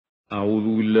أعوذ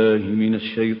بالله من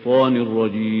الشيطان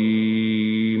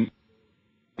الرجيم.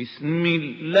 بسم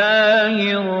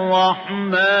الله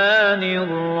الرحمن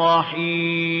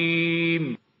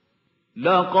الرحيم.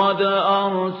 لقد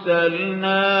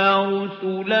أرسلنا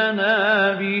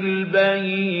رسلنا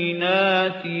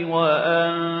بالبينات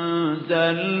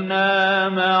وأنزلنا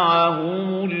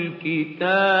معهم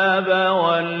الكتاب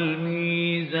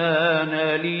والميزان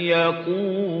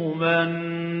ليقوم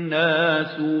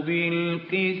الناس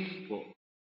بالقسط.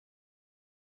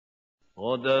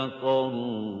 صدق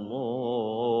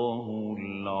الله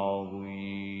العظيم.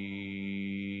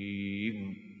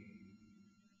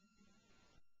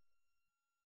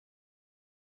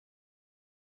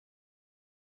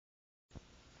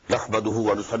 نحمده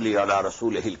ونصلي على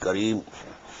رسوله الكريم.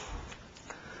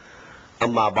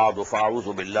 أما بعد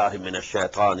فأعوذ بالله من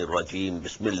الشيطان الرجيم.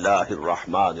 بسم الله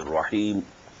الرحمن الرحيم.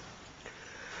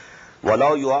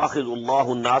 ولو يؤاخذ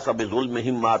الله الناس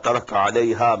بظلمهم ما ترك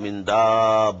عليها من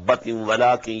دابة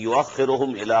ولكن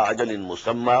يؤخرهم إلى أجل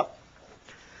مسمى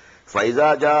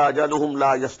فإذا جاء أجلهم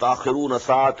لا يستأخرون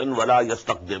ساعة ولا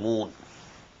يستقدمون.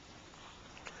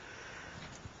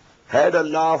 Had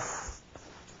Allah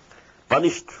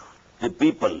punished the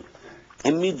people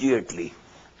immediately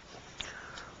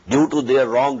due to their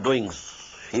wrongdoings,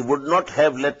 He would not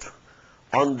have let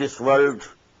on this world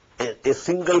a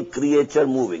single creature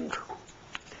moving.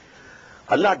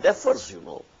 Allah differs,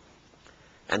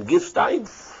 and gives time.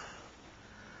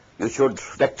 You should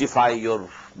rectify your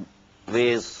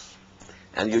ways,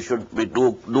 and you should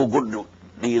do good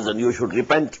deeds, and you should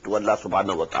repent to Allah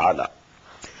subhanahu wa ta'ala.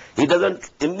 He doesn't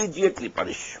immediately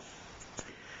punish.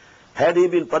 Had He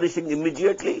been punishing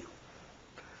immediately,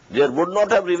 there would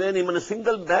not have remained even a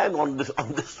single man in this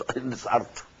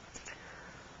earth.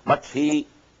 But He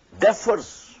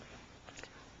differs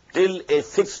till a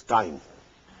fixed time.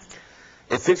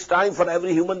 A fixed time for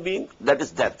every human being, that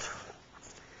is death.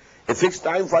 A fixed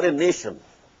time for a nation,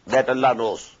 that Allah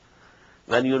knows.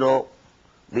 When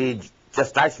the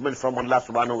chastisement from Allah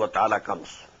subhanahu wa ta'ala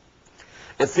comes.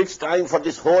 A fixed time for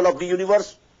this whole of the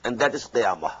universe, and that is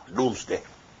Qiyamah, doomsday.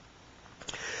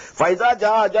 فَإِذَا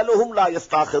جَاءَ أَجَلُهُمْ لَا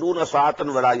يَسْتَأْخِرُونَ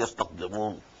سَاعَةً وَلَا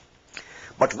يَسْتَقْدِمُونَ.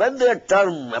 But when their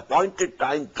term, appointed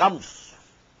time comes,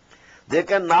 they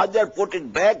can neither put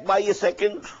it back by a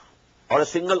second or a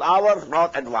single hour,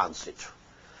 nor advance it.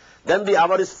 Then the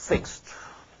hour is fixed.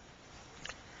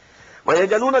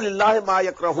 وَيَجَلُونَ لِلَّهِ مَا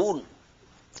يَكْرَهُونَ.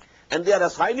 And they are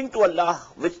assigning to Allah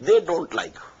which they don't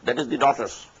like. That is the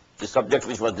daughters, the subject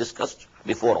which was discussed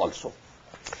before also.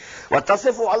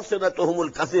 وَتَصِفُ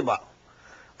أَلْسِنَتُهُمُ الْكَذِبَ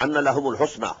أَنَّ لَهُمُ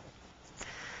الْحُسْنَى.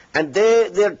 And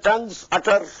their tongues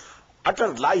utter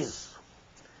lies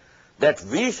that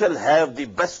we shall have the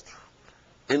best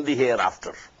in the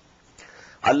hereafter.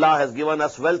 Allah has given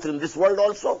us wealth in this world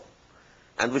also,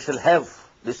 and we shall have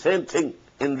the same thing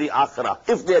in the akhirah.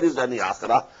 If there is any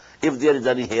akhirah, if there is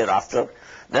any hereafter,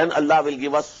 then Allah will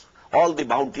give us all the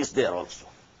bounties there also.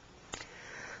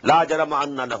 La jarama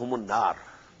anna lahumun nar.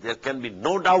 There can be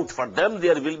no doubt for them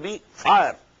there will be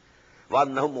fire. Wa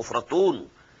annahum mufratun.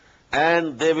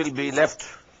 And they will be left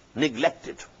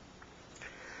neglected.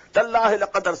 Tallahi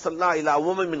laqad arsalna ila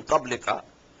umamin min qablika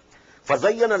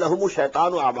فَزَيَّنَ لَهُمُ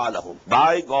الشَّيْطَانُ أَعْمَالَهُم.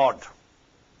 By God,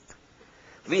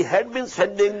 we had been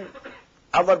sending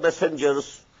our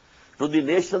messengers to the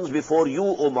nations before you,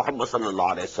 O Muhammad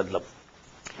sallallahu alayhi wa sallam.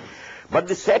 But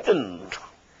the Satan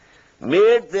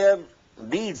made their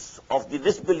deeds of the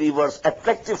disbelievers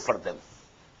attractive for them.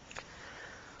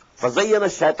 فَزَيَّنَ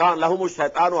لَهُمُ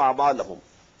الشَّيْطَانُ أَعْمَالَهُم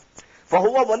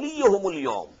فَهُوَ وَلِيُّهُمُ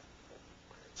الْيَوْمِ.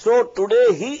 So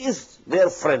today he is their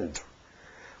friend.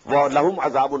 وَلَهُمْ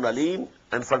عَذَابٌ أَلِيمٌ.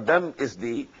 And for them is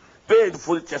the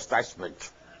painful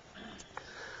chastisement.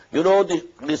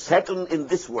 The Satan in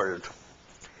this world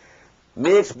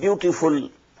makes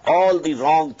beautiful all the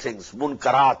wrong things,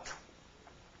 munkarat.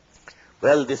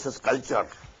 Well, this is culture.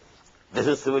 This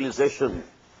is civilization.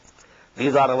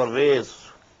 These are our ways.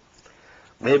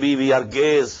 Maybe we are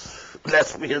gays,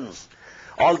 lesbians,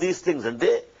 all these things. And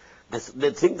they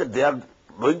think that they are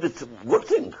doing this good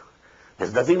thing.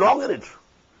 There's nothing wrong in it.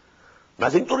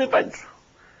 Nothing to repent.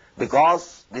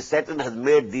 Because the Satan has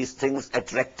made these things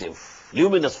attractive,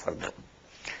 luminous for them.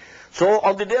 So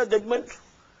on the day of judgment,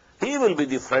 he will be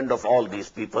the friend of all these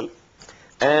people,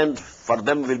 and for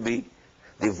them will be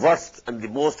the worst and the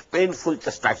most painful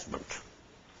chastisement.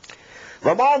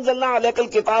 وَمَا أَنزَلْنَا عَلَيْكَ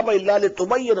الْكِتَابَ إِلَّا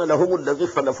لِتُبَيِّنَ لَهُمُ الَّذِي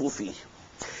اخْتَلَفُوا فِيهِ.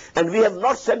 And we have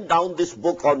not sent down this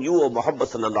book on you, O Muhammad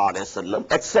sallallahu alayhi wa sallam,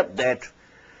 except that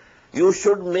you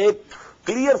should make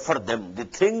clear for them the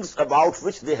things about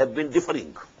which they have been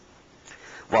differing.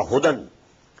 وَهُدًى,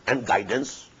 and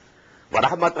guidance,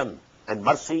 وَرَحْمَةً, and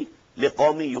mercy,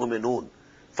 لِقَوْمٍ يُؤْمِنُونَ,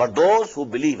 for those who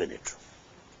believe in it.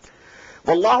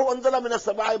 وَاللَّهُ أَنزَلَ مِنَ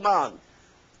السَّمَاءِ مَاءً,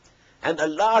 and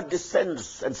Allah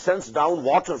descends and sends down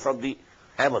water from the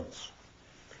heavens.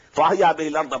 فَأَحْيَا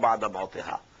بِهِ الْأَرْضَ بَعْدَ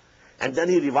مَوْتِهَا, and then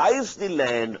He revives the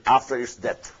land after its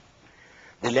death.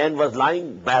 The land was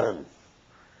lying barren,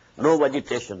 no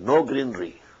vegetation, no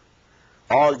greenery,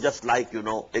 all just like,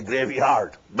 a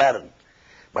graveyard, barren.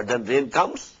 But then rain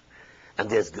comes and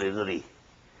there's greenery.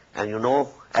 And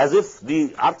as if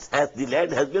the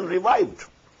land has been revived.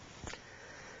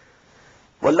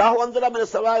 وَاللَّهُ أَنزَلَ مِنَ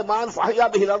السَّمَاءِ مَاءً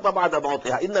فَأَحْيَا بِهِ الْأَرْضَ بَعْدَ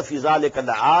مَوْتِهَا إِنَّ فِي ذَلِكَ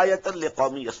لَآيَةً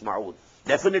لِقَوْمٍ يَسْمَعُونَ.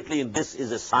 Definitely in this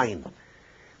is a sign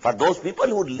for those people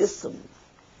who listen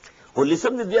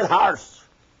with their hearts,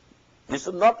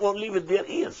 listen not only with their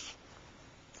ears.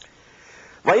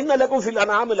 وَإِنَّ لَكُمْ فِي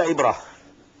الْأَنْعَامِ لَعِبْرَةً,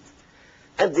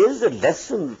 and there is a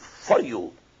lesson for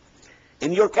you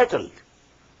in your cattle.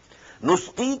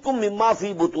 نُسْقِيكُم مِّمَّا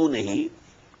فِي بُطُونِهِ,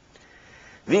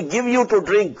 we give you to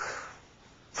drink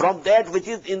from that which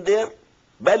is in their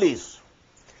bellies.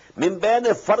 مِن بَيْنِ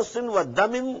فَرْسٍ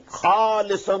وَدَمٍ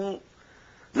خَالِصًا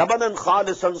لَبَنًا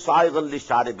خَالِصًا صَائِغًا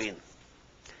لِلشَّارِبِينَ,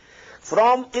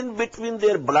 from in between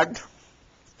their blood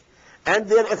and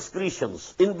their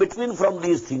excretions, in between from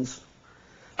these things,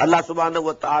 Allah subhanahu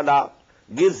wa ta'ala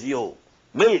gives you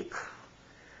milk,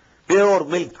 pure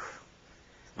milk,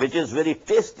 which is very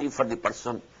tasty for the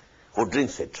person who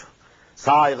drinks it.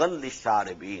 صَائِغًا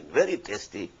لِلشَّارِبِينَ, very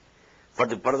tasty for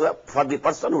the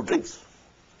person who drinks.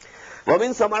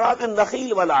 وَمِن ثَمَرَاتِ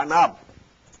النَّخِيلِ وَالْأَعْنَابِ,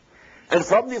 and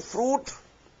from the fruit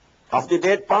of the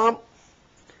date palm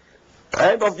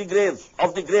and of the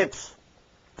grapes,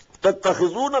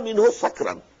 تَتَّخِذُونَ مِنْهُ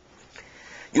سَكْرًا,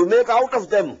 you make out of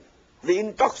them the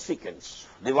intoxicants,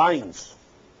 the wines.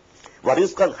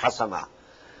 وَرِزْقًا حَسَنًا,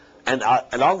 and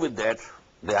along with that,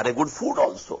 they are a good food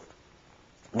also,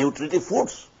 nutritive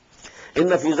foods.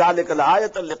 إِنَّ فِي ذَلِكَ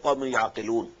لَآيَةً لِقَوْمٍ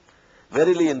يَعْقِلُونَ,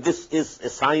 verily in this is a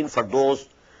sign for those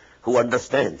who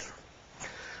understand.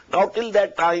 Now till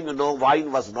that time,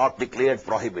 wine was not declared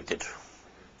prohibited.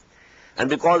 And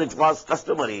because it was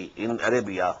customary in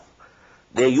Arabia,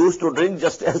 they used to drink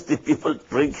just as the people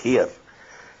drink here.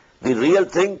 The real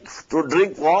thing to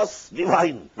drink was the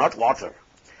wine, not water.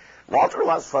 Water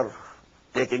was for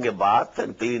taking a bath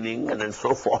and cleaning and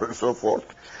so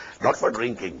forth, not for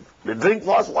drinking. The drink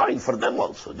was wine for them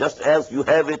also, just as you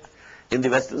have it in the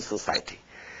Western society.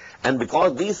 And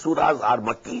because these surahs are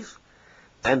Makkis,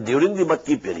 and during the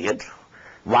Makki period,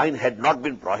 wine had not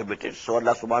been prohibited, so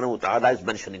Allah subhanahu wa ta'ala is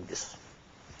mentioning this.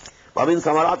 وَمِن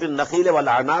ثَمَرَاتِ النَّخِيلِ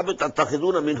وَالْأَعْنَابِ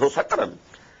تَتَّخِذُونَ مِنْهُ سَكْرًا,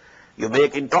 you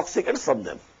make intoxicants from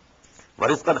them.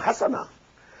 وَرِزْقًا حَسَنًا,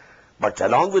 but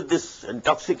along with these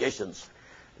intoxications,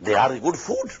 they are good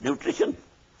food, nutrition.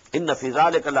 إِنَّ فِي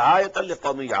ذَلِكَ لَآيَةً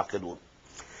لِقَوْمٍ يَعْقِلُونَ.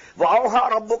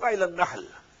 وَأَوْحَى رَبُّكَ إِلَى النَّحْلِ,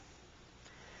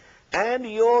 and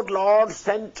your Lord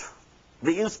sent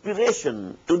the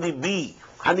inspiration to the bee,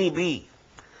 honey bee,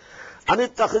 أَنِ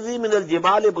اتَّخِذِي مِنَ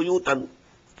الْجِبَالِ بُيُوتًا,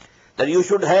 that you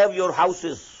should have your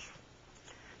houses,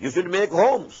 you should make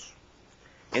homes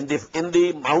in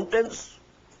the mountains,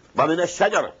 وَمِنَ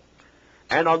الشَّجَرِ,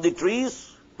 and on the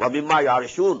trees, وَمِمَّا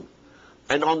يَعْرِشُونَ,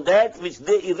 and on that which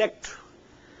they erect.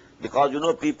 Because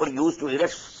people used to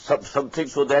erect something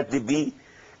so that the bee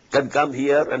can come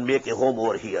here and make a home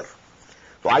over here.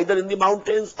 So either in the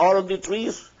mountains or on the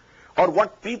trees, or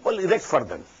what people erect for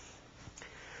them.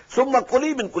 ثُمَّ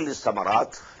كُلِي مِن كُلِّ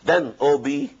الثَّمَرَاتِ, then, O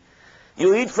bee,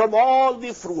 you eat from all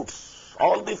the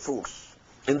fruits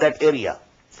in that area.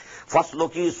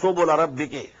 فَاسْلُكِي سُبُلَ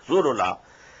رَبِّكِ ذُلُلًا,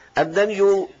 and then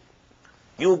you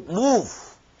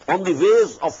move on the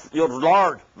ways of your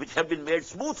Lord, which have been made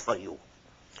smooth for you.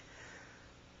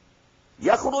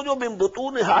 يَخْرُجُ مِن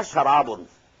بُطُونِهَا شَرَابٌ,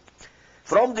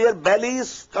 from their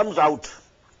bellies comes out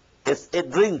a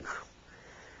drink.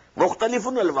 مُخْتَلِفٌ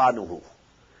أَلْوَانُهُ,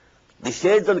 the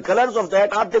shades and colors of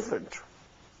that are different.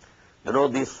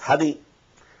 This honey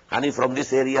from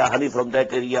this area, honey from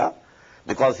that area,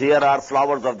 because here are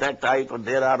flowers of that type and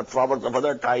there are flowers of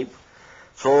other type.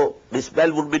 So the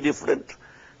smell would be different,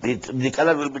 the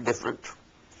color will be different.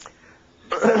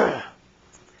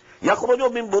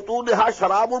 يَخْرُجُ مِن بُطُونِهَا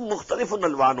شَرَابٌ مُخْتَلِفٌ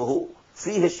أَلْوَانُهُ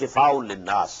فِيهِ شِفَاءٌ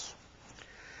لِلنَّاسِ,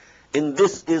 in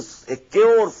this is a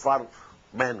cure for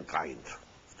mankind.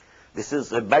 This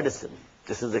is a medicine,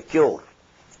 this is a cure.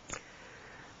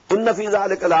 إِنَّ فِي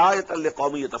ذَلِكَ لَآيَةً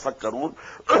لِقَوْمٍ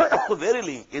يَتَفَكَّرُونَ,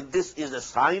 verily in this is a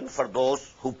sign for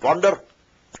those who ponder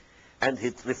and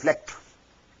reflect.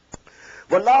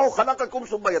 وَاللَّهُ خَلَقَكُمْ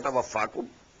ثُمَّ يَتَوَفَّاكُمْ,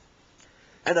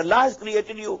 and Allah has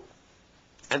created you,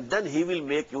 and then He will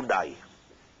make you die.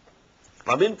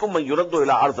 وَمِنْكُمْ مَنْ يُرَدُّ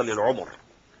إِلَىٰ أَرْذَلِ الْعُمُرِ,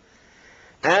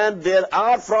 And there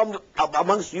are from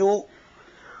amongst you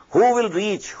who will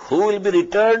be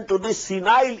returned to the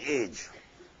senile age.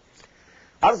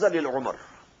 Arzalil Umar.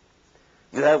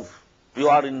 You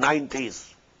are in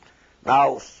 90s.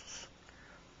 Now,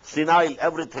 senile,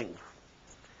 everything.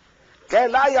 So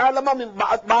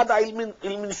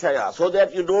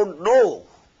that you don't know.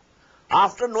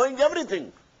 After knowing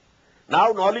everything.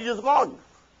 Now knowledge is gone.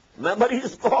 Memory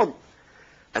is gone.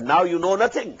 And now you know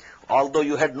nothing. Although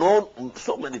you had known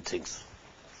so many things.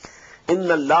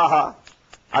 Inna Allaha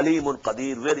Alimun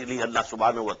Qadir. Verily Allah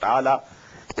subhanahu wa ta'ala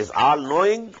is all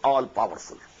knowing, all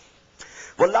powerful.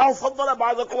 Wallahu faddala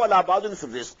ba'dakum ala ba'din fi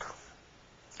rizq.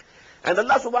 And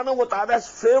Allah subhanahu wa ta'ala has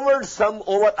favored some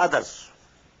over others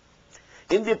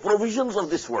in the provisions of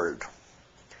this world.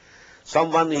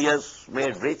 Someone he has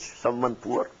made rich, someone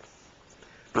poor.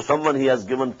 To someone he has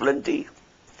given plenty.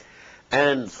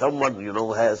 And someone,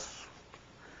 has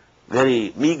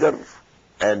very meager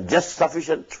and just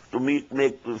sufficient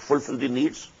to fulfill the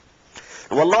needs.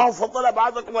 وَاللَّهُ فَضَّلَ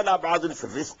بَعْضَكُمْ عَلَى بَعْضٍ فِي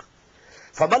الرِّزْقِ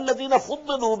فَمَا الَّذِينَ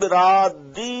فُضِّلُوا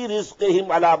بِرَادِّ رِزْقِهِمْ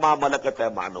عَلَى مَا مَلَكَتْ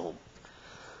أَيْمَانُهُمْ.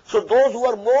 So those who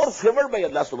are more favored by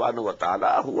Allah subhanahu wa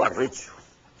ta'ala, who are rich,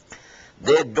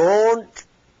 they don't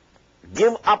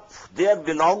give up their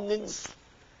belongings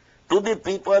to the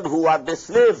people who are the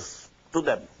slaves to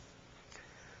them.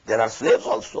 There are slaves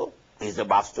also. He is a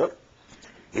master.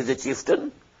 He is a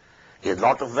chieftain. He has a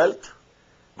lot of wealth.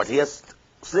 But he has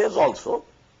slaves also.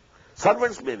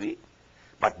 Servants maybe.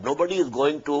 But nobody is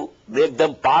going to make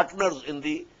them partners in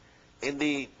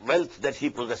the wealth that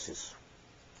he possesses.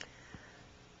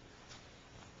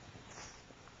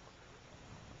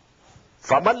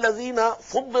 فَمَا الَّذِينَ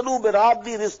فُضِّلُوا بِرَادِّ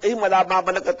رِزْقِهِمْ عَلَى مَا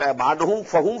مَلَكَتْ أَيْمَانُهُمْ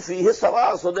فَهُمْ فِيهِ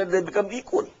سَوَاءٌ. So that they become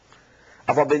equal.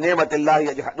 أَفَبِنِعْمَةِ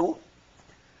اللَّهِ يَجْحَدُونَ.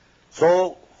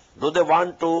 So, do they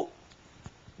want to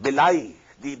belie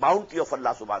the bounty of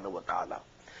Allah subhanahu wa ta'ala?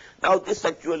 Now this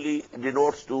actually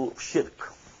denotes to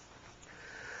shirk.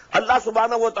 Allah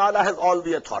subhanahu wa ta'ala has all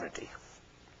the authority.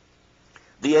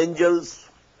 The angels,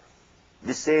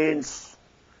 the saints,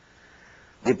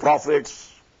 the prophets,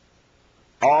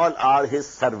 all are his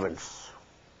servants.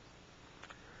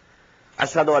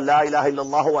 Ashhadu an la ilaha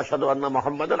illallah wa ashhadu anna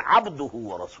Muhammadan abduhu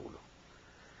wa rasuluh.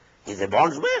 He is a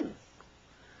bondsman.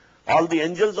 All the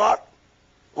angels are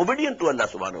obedient to Allah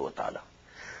subhanahu wa ta'ala.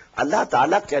 Allah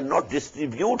ta'ala cannot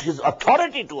distribute his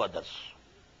authority to others.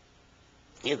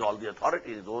 He has all the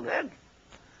authority in his own hand.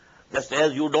 Just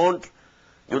as you don't,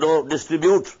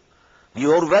 distribute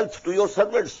your wealth to your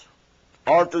servants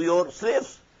or to your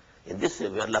slaves. In this way,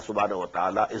 Allah subhanahu wa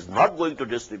ta'ala is not going to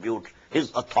distribute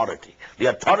his authority. The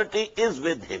authority is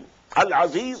with him.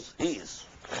 Al-Aziz, he is.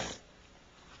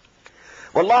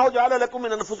 وَاللَّهُ جَعَلَ لَكُم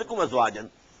مِّنْ أَنفُسِكُمْ أَزْوَاجًا.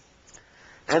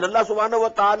 And Allah subhanahu wa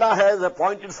ta'ala has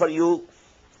appointed for you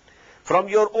from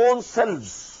your own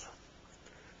selves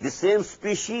the same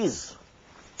species,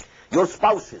 your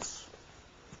spouses.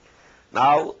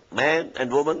 Now, man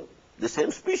and woman, the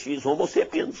same species, Homo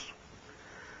sapiens.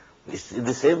 In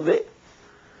the same way,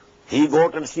 he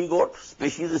goat and she goat,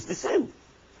 species is the same.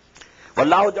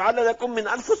 وَاللَّهُ جَعَلَ لَكُم مِّنْ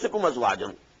أَنفُسِكُمْ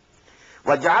أَزْوَاجًا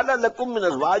وَجَعَلَ لَكُم مِّنْ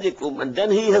أَزْوَاجِكُمْ. And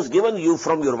then he has given you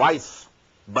from your wives,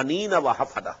 بَنِينَ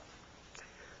وَحَفَدَةً,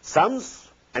 sons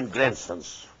and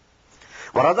grandsons.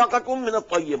 وَرَزَقَكُم مِّنَ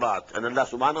الطَّيِّبَاتِ. And Allah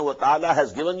subhanahu wa ta'ala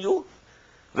has given you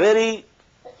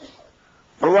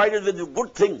provided with you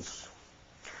good things.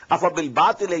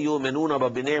 أَفَبِالْبَاطِلِ يُؤْمِنُونَ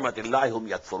وَبِنِعْمَةِ اللَّهِ هُمْ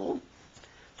يَكْفُرُونَ.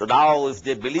 So now if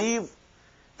they believe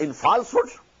in falsehood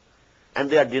and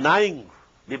they are denying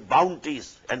the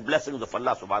bounties and blessings of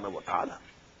Allah subhanahu wa ta'ala.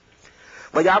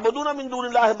 وَيَعْبُدُونَ مِن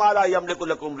دُونِ اللَّهِ مَا لَا يَمْلِكُ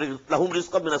لَهُمْ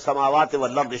رِزْقًا مِنَ السَّمَاوَاتِ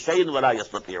وَالْأَرْضِ شَيْءٍ وَلَا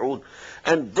يَسْتَطِيعُونَ.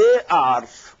 And they are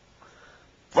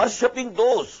worshipping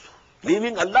those,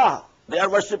 leaving Allah, they are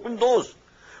worshipping those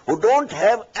who don't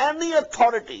have any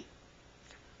authority,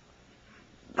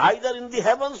 neither in the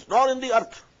heavens nor in the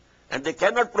earth, and they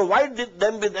cannot provide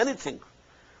them with anything.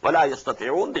 وَلَا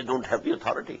يَسْتَطِيعُونَ. They don't have the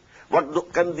authority.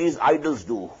 What can these idols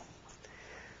do?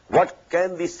 What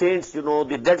can the saints,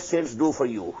 the dead saints do for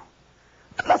you?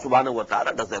 Allah subhanahu wa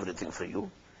ta'ala does everything for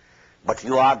you. But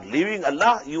you are leaving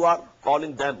Allah, you are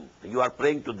calling them, you are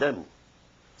praying to them,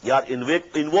 you are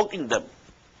invoking them.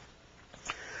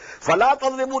 فَلَا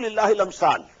تَضْرِبُوا لِلَّهِ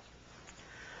الْأَمْثَالِ.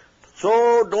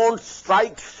 So don't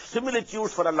strike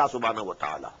similitudes for Allah subhanahu wa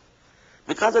ta'ala.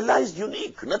 Because Allah is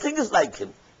unique, nothing is like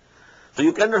him. So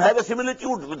you cannot have a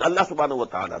similitude with Allah subhanahu wa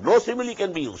ta'ala. No simile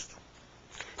can be used.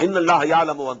 إِنَّ اللَّهَ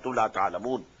يَعْلَمُ وَأَنْتُمْ لَا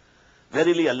تَعْلَمُونَ.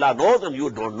 Verily Allah knows and you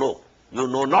don't know. You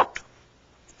know not.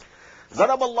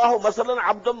 ضَرَبَ اللَّهُ مَثَلًا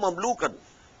عَبْدًا مَمْلُوكًا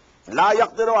لَا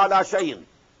يَقْدِرُ عَلَى شَيْءٍ.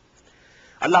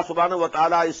 Allah subhanahu wa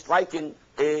ta'ala is striking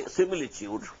a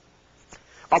similitude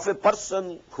of a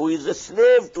person who is a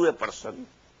slave to a person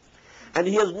and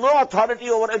he has no authority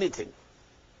over anything.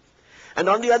 And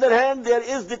on the other hand, there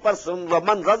is the person,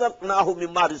 وَمَنْ رَزَقْنَاهُ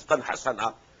مِمَّا رِزْقًا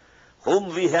حَسَنًا,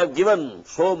 whom we have given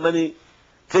so many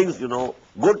things,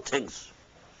 good things.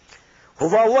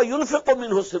 هُوَ يُنْفِقُ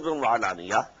مِنْهُ سِرًّا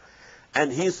وَعَلَانِيَةً,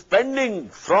 and he is spending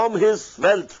from his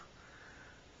wealth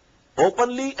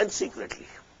openly and secretly.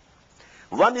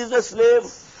 One is a slave,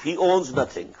 he owns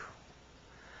nothing.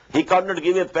 He cannot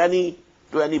give a penny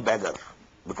to any beggar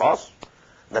because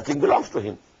nothing belongs to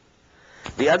him.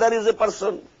 The other is a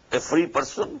person, a free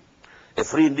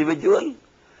individual.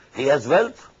 He has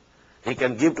wealth. He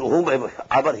can give to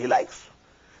whomever he likes.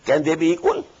 Can they be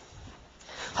equal?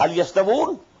 Hal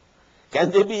yastawoon?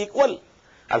 Can they be equal?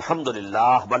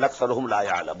 Alhamdulillah, bal aktharuhum la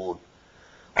ya'lamoon.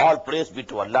 All praise be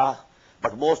to Allah,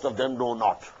 but most of them know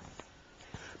not.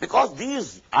 Because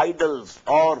these idols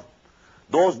or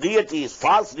those deities,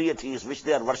 false deities which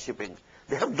they are worshipping,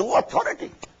 they have no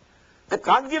authority. They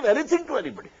can't give anything to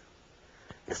anybody.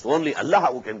 It's only Allah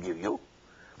who can give you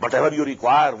whatever you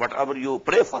require, whatever you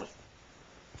pray for.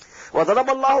 وَضَرَبَ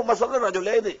اللَّهُ مَثَلًا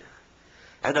رَجُلَيْنِ,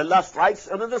 and Allah strikes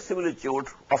another similitude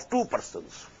of two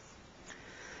persons.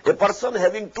 A person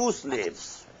having two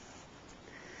slaves.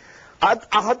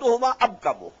 أَحَدُهُمَا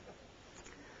أَبْكَمُ.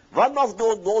 One of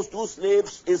those two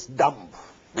slaves is dumb.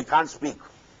 He can't speak.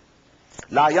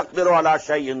 لَا يَقْدِرُ عَلَى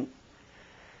شَيْءٍ.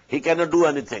 He cannot do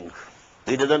anything.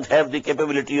 He doesn't have the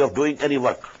capability of doing any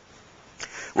work.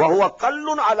 وَهُوَ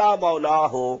قَلٌّ عَلَى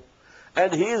مَوْلَاهُ.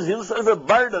 And he is himself a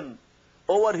burden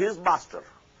over his master.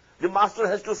 The master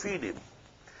has to feed him.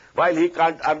 While he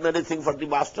can't earn anything for the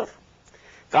master,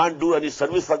 can't do any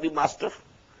service for the master.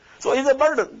 So he's a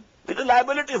burden. He's a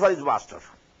liability for his master.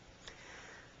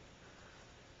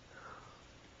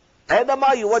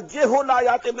 أَيْنَمَا يُوَجِّهُ لَا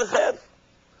يَأْتِ بِخَيْرٍ.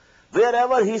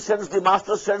 Wherever he sends, the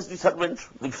master sends the servant,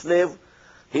 the slave,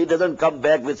 he doesn't come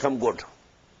back with some good.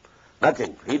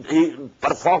 Nothing. He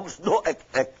performs no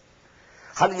act.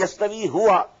 هَلْ يَسْتَوِي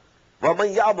هُوَ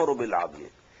وَمَنْ يَأْمُرُ بِالْعَدْلِ.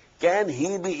 Can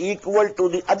he be equal to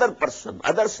the other person,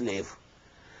 other slave,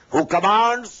 who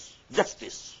commands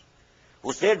justice,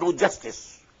 who says do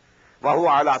justice, وَهُوَ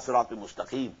عَلَى صِرَاطٍ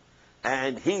مُسْتَقِيمٍ,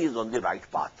 and he is on the right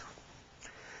path.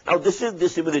 Now this is the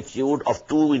similitude of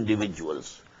two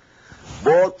individuals.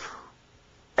 Both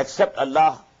accept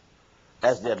Allah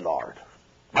as their Lord.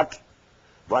 But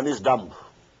one is dumb.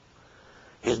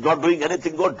 He is not doing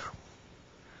anything good.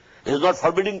 He is not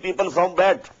forbidding people from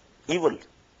bad, evil.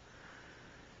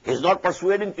 He is not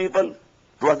persuading people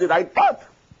towards the right path.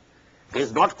 He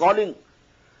is not calling,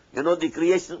 the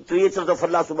creatures of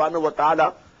Allah subhanahu wa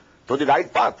ta'ala to the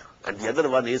right path. And the other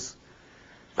one is,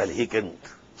 he can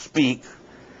speak,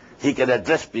 he can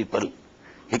address people,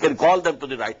 he can call them to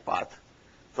the right path.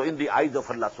 So in the eyes of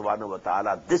Allah subhanahu wa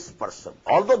ta'ala, this person,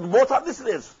 although both are the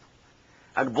slaves,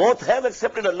 and both have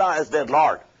accepted Allah as their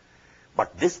Lord,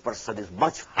 but this person is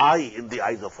much high in the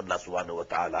eyes of Allah subhanahu wa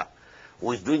ta'ala,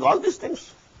 who is doing all these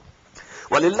things.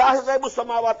 وَلِلَّهِ غَيْبُ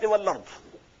السَّمَاوَاتِ وَالْأَرْضِ.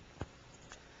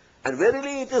 And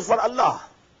verily it is for Allah.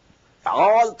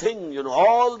 All things,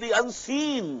 all the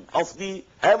unseen of the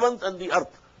heavens and the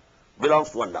earth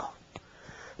belongs to Allah.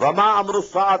 وَمَا أَمْرُ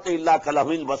السَّاعَةِ إِلَّا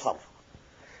كَلَمْحِ الْبَصَرِ.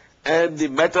 And the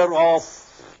matter of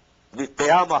the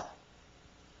Qiyamah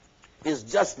is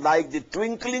just like the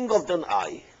twinkling of an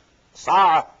eye.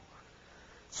 Sa'ah,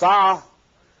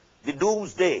 the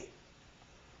doomsday,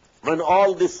 when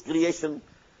all this creation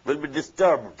will be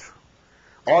disturbed,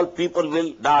 all people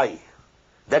will die.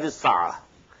 That is Sa'ah.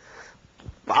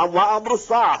 وَأَمْرُ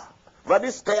السَّاعَةِ. One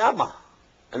is Qiyamah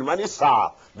and one is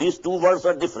Sa'ah. These two words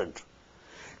are different.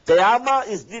 Qiyamah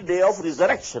is the day of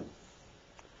resurrection.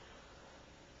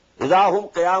 إِذَا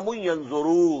هُمْ قِيَامٌ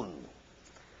يَنْظُرُونَ.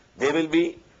 They will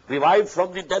be revived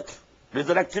from the death,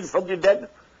 resurrected from the dead,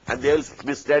 and they will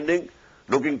be standing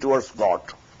looking towards God,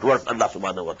 towards Allah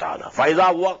subhanahu wa ta'ala.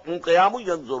 فَإِذَا هُمْ قِيَامٌ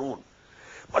يَنْظُرُونَ.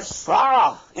 But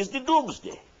Sa'ah is the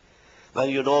doomsday,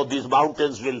 when these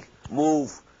mountains will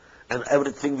move and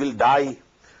everything will die.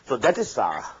 So that is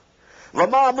Sa'ah.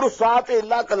 وَمَا أَمْرُ السَّاعَةِ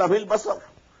إِلَّا كَلَمْحِ الْبَصَرِ.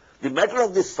 The matter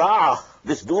of this Sa'ah,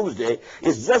 this doomsday,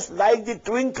 is just like the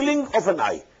twinkling of an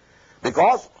eye.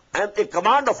 Because a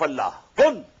command of Allah,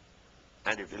 kun,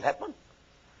 and it will happen,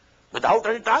 without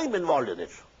any time involved in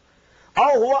it.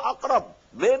 أَوْ هُوَ أَقْرَبُ.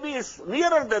 Maybe it's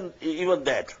nearer than even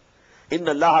that. إِنَّ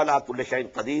اللَّهَ عَلَىٰ كُلِّ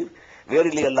شَيْءٍ قَدِيرٌ.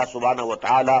 Verily Allah subhanahu wa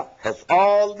ta'ala has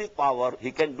all the power,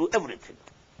 He can do everything.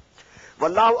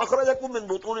 وَاللَّهُ أَخْرَجَكُم مِّن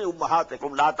بُطُونِ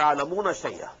أُمَّهَاتِكُمْ لَا تَعْلَمُونَ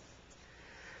شَيْئًا.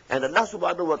 And Allah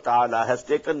subhanahu wa ta'ala has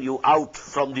taken you out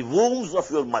from the wombs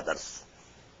of your mothers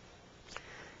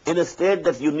in a state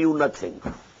that you knew nothing.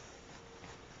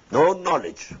 No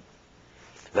knowledge.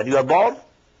 When you are born,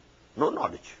 no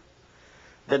knowledge.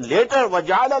 Then later,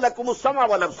 وَجَعَلَ لَكُمُ السَّمْعَ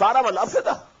وَالْأَبْصَارَ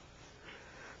وَالْأَفْئِدَةَ.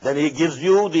 Then he gives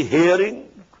you the hearing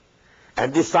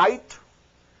and the sight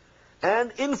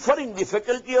and inferring, the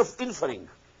faculty of inferring.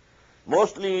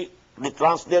 Mostly the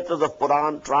translators of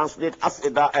Quran translate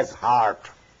afida as heart.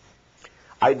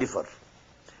 I differ.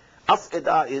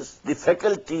 Afida is the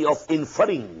faculty of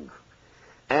inferring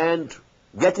and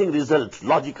getting result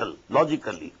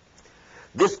logically.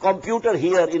 This computer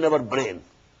here in our brain,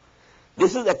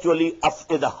 this is actually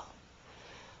afida.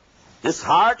 This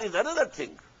heart is another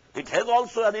thing. It has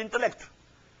also an intellect.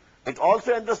 It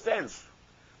also understands.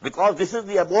 Because this is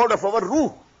the abode of our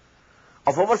ruh,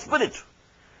 of our spirit.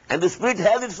 And the spirit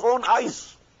has its own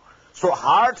eyes. So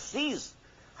heart sees,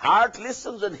 heart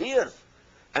listens and hears,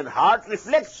 and heart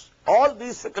reflects. All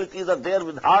these faculties are there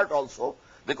with heart also,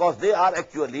 because they are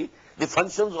actually the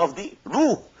functions of the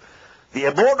ruh. The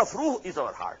abode of ruh is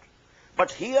our heart.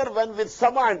 But here when with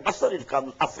sama and basar it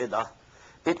comes afida,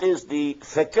 it is the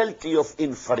faculty of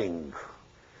inferring.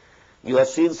 You have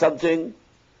seen something,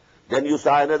 then you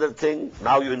saw another thing,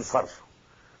 now you infer.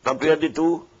 Compare the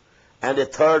two, and a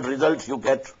third result you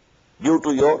get due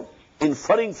to your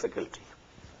inferring faculty.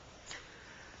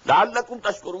 لَعَلَّكُمْ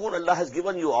تَشْكُرُونَ. Allah has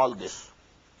given you all this.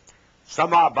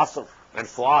 Sama, basar and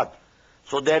fuad,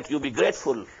 so that you be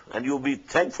grateful and you be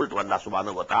thankful to Allah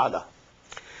subhanahu wa ta'ala.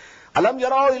 أَلَمْ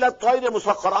يَرَوْا إِلَى الطَّيْرِ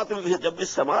مُسَخَّرَاتٍ فِي جَوِّ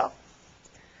السَّمَاءِ.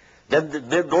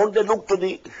 Then don't they look to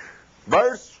the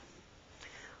birds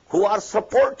who are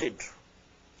supported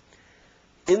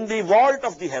in the vault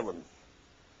of the heaven,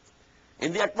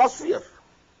 in the atmosphere?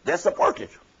 They are supported.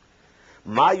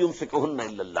 مَا يُمْسِكُهُنَّ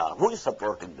إِلَّا اللَّهُ. Who is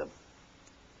supporting them?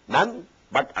 None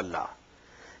but Allah.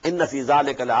 إِنَّ فِي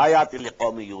ذَلِكَ لَآيَاتٍ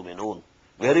لِقَوْمٍ يُؤْمِنُونَ.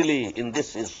 Verily, in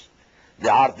this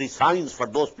there are the signs for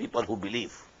those people who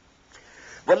believe.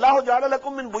 وَاللَّهُ جَعَلَ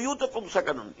لَكُم مِّن بُيُوتِكُمْ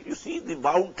سَكَنًا. You see the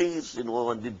bounties, and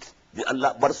the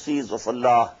Allah, mercies of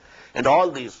Allah, and all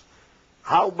these.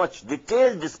 How much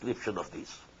detailed description of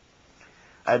these.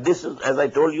 And this is, as I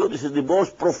told you, this is the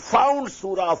most profound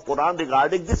surah of Quran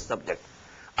regarding this subject.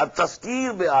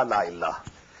 At-Tazkir bi-Ala illah,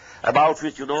 about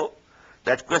which,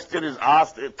 that question is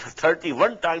asked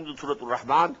 31 times in Surah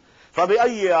Al-Rahman.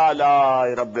 فَبِأَيِّ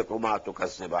آلَاءِ رَبِّكُمَا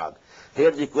تُكَذِّبَانِ.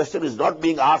 Here the question is not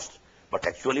being asked, but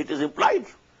actually it is implied.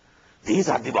 These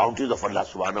are the bounties of Allah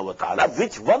subhanahu wa ta'ala.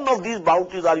 Which one of these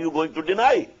bounties are you going to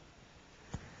deny?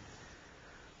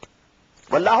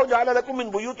 وَاللَّهُ جَعَلَ لَكُم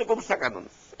مِّن بُيُوتِكُمْ سَكَنًا.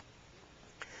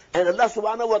 And Allah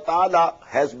subhanahu wa ta'ala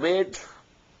has made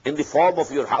in the form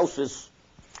of your houses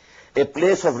a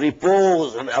place of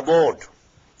repose and abode.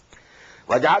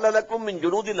 وَجَعَلَ لَكُم مِّن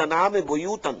جُلُودِ الْأَنْعَامِ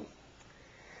بُيُوتًا.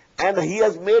 And He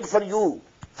has made for you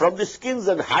from the skins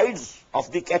and hides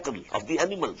of the cattle, of the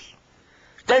animals,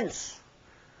 tents.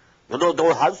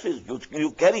 Those houses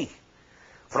you carry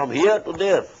from here to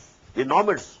there. The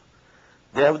nomads,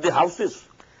 they have the houses.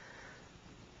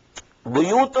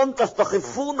 بُيُوتًا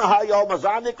تَسْتَخِفُونَهَا يَوْمَ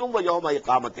زَعْنِكُمْ وَيَوْمَ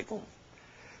إِقَامَتِكُمْ.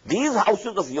 These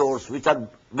houses of yours, which are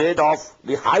made of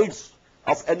the hides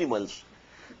of animals,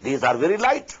 these are very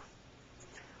light.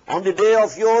 On the day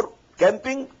of your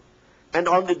camping and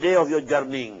on the day of your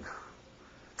journeying,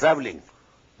 traveling,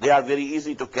 they are very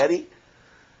easy to carry.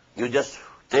 You just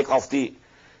take off the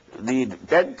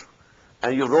tent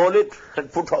and you roll it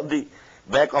and put on the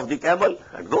back of the camel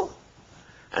and go.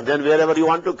 And then wherever you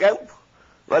want to camp,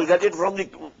 well, get it from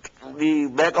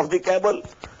the back of the camel,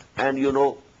 and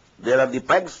there are the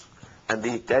pegs and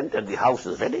the tent and the house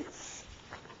is ready.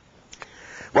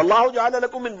 وَاللَّهُ جَعَلَ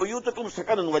لَكُم مِّن بُيُوتِكُمْ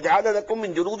سَكَنًا وَجَعَلَ لَكُم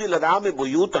مِّن جُلُودِ الْأَنْعَامِ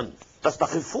بُيُوتًا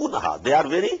تَسْتَخِفُونَهَا. They are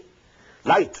very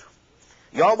light.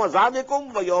 يَوْمَ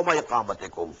زَعْنِكُمْ وَيَوْمَ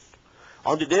إِقَامَتِكُمْ.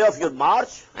 On the day of your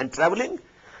march and traveling,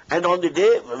 and on the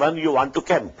day when you want to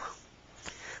camp.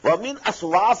 وَمِنْ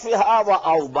أَصْوَافِهَا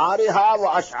وَأَوْبَارِهَا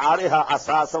وَأَشْعَارِهَا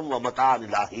أَسَاسًا وَمَتَاعًا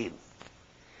إِلَىٰ حِينٍ.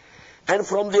 And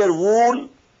from their wool,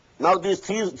 now these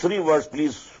three words,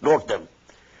 please note them.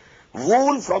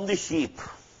 Wool from the sheep.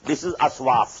 This is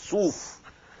aswaf, suf.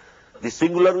 The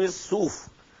singular is suf,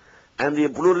 and the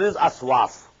plural is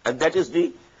aswaf. And that is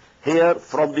the hair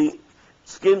from the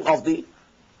skin of the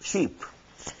sheep.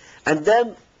 And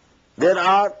then there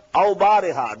are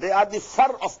awbareha. They are the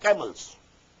fur of camels.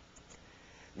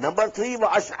 Number 3, wa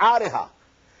ash'areha.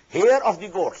 Hair of the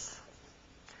goats.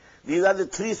 These are the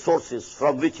three sources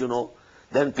from which,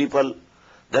 then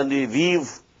they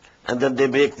weave, and then they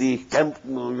make the camp,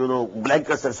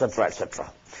 blankets, etc.,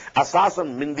 etc.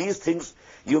 Asasan, in these things,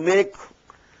 you make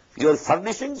your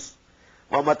furnishings,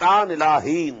 wa matan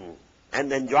ilahin,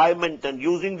 and enjoyment and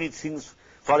using these things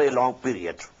for a long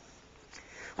period.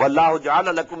 Wallahu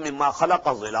ja'ala lakum mimma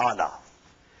khalaqa zilala.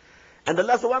 And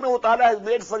Allah subhanahu wa ta'ala has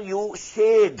made for you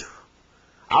shade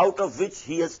out of which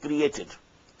He has created.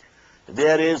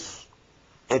 There is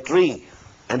a tree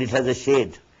and it has a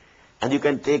shade, and you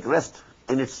can take rest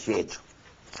in its shade.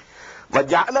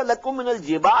 وَجَعْلَ لَكُم مِّنَ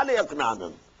الْجِبَالِ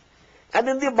أَكْنَانًا. And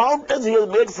in the mountains He has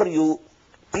made for you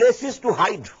places to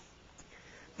hide,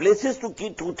 places to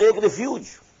take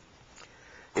refuge.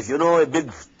 If you know a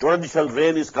big torrential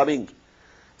rain is coming,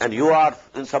 and you are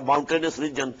in some mountainous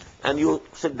region, and you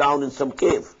sit down in some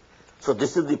cave, so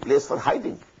this is the place for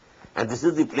hiding, and this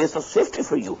is the place of safety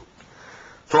for you.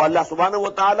 So Allah subhanahu wa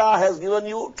ta'ala has given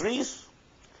you trees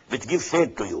which give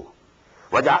shade to you.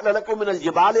 وَجَعْلَ لَكُم مِّنَ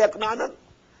الْجِبَالِ أَكْنَانًا.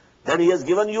 Then He has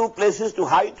given you places to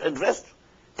hide and rest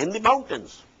in the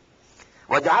mountains.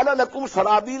 وَجَعَلَ لَكُمْ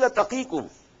سَرَابِيلَ تَقِيكُمْ.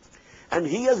 And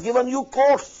He has given you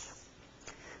coats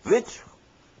which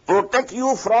protect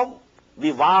you from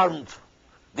the warmth,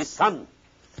 the sun.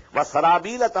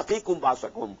 وَسَرَابِيلَ تَقِيكُمْ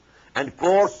بَاسَكُمْ. And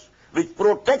coats which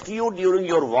protect you during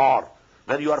your war,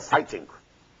 when you are fighting.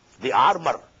 The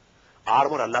armor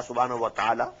Allah subhanahu wa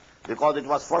ta'ala, because it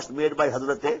was first made by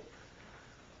Hazrat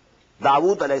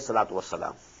Dawood alayhi salatu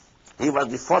wasalam. He was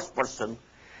the first person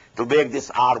to make this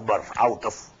armor out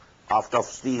of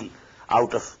steel,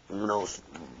 out of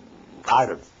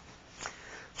iron.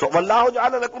 So وَاللَّهُ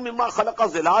جَعَلَ لَكُم مِّمَّا خَلَقَ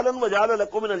ظِلَالًا وَجَعَلَ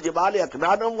لَكُم مِّنَ الْجِبَالِ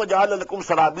أَكْنَانًا وَجَعَلَ لَكُم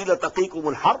سَرَابِيلَ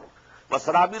تَقِيكُمُ الْحَرَّ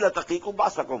وَسَرَابِيلَ تَقِيكُمْ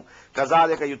بَأْسَكُمْ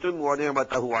كَذَلِكَ يُتِمُّ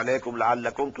نِعْمَتَهُ عَلَيْكُمْ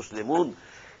لَعَلَّكُمْ تُسْلِمُونَ.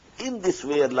 In this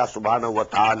way Allah subhanahu wa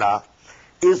ta'ala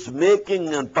is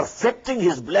making and perfecting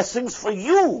His blessings for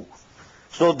you,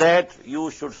 so that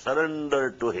you should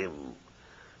surrender to Him.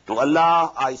 To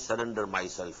Allah I surrender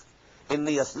myself.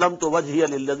 Inni aslamtu wajhiya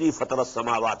lilladhi fatara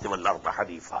as-samawati wal arda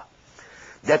hanifa.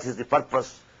 That is the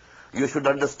purpose. You should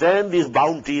understand these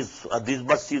bounties, these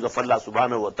mercies of Allah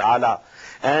subhanahu wa ta'ala,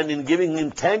 and in giving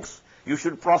Him thanks, you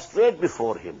should prostrate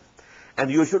before Him, and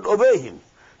you should obey Him.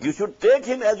 You should take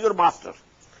Him as your master.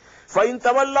 فَإِن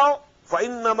تَوَلَّوْا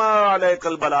فَإِنَّمَا عَلَيْكَ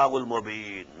الْبَلَاغُ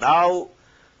الْمُبِينُ. Now,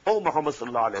 O Muhammad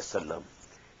sallallahu alayhi wa sallam,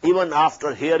 even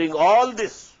after hearing all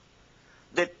this,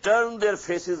 they turn their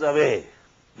faces away.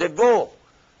 They go.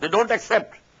 They don't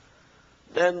accept.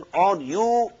 Then on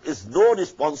you is no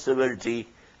responsibility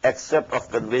except of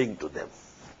conveying to them.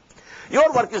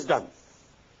 Your work is done.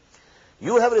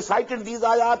 You have recited these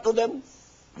ayat to them.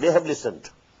 They have listened.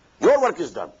 Your work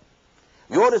is done.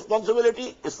 Your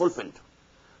responsibility is fulfilled.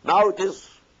 Now it is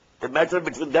a matter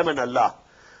between them and Allah.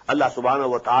 Allah subhanahu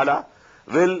wa ta'ala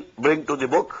will bring to the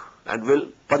book and will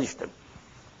punish them.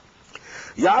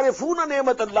 يَعْرِفُونَ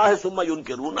نِعْمَةَ اللَّهِ ثُمَّ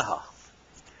يُنْكِرُونَهَا.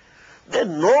 They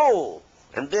know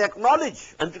and they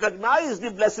acknowledge and recognize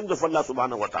the blessings of Allah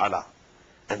subhanahu wa ta'ala,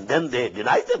 and then they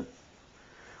deny them.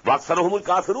 وَأَكْثَرُهُمُ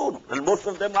الْكَافِرُونَ. And most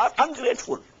of them are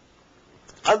ungrateful,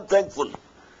 unthankful.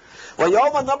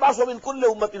 وَيَوْمَ نَبْعَثُ مِنْ كُلِّ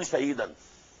أُمَّةٍ شَهِيدًا.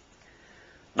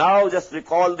 Now just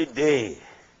recall the day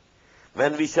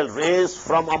when we shall raise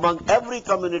from among every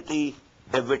community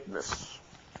a witness.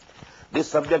 This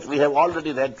subject we have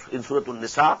already read in Surah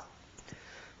An-Nisa.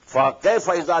 فَكَيْفَ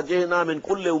إِذَا جِئْنَا مِنْ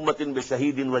كُلِّ أُمَّةٍ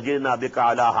بِشَهِيدٍ وَجِئْنَا بِكَ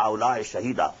عَلَىٰ هَؤُلَاءِ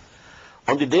شَهِيدًا.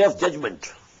 On the day of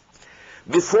judgment,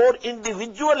 before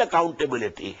individual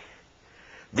accountability,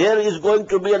 there is going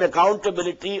to be an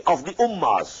accountability of the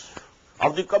ummahs,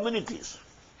 of the communities.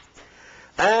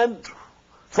 And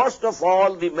first of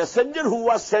all, the messenger who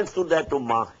was sent to that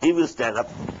ummah, he will stand up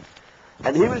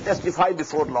and he will testify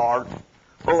before Lord,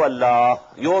 "Oh Allah,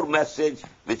 your message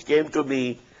which came to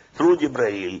me through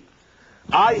Jibreel,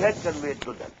 I had conveyed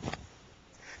to them.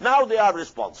 Now they are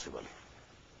responsible."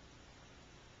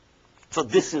 So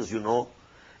this is,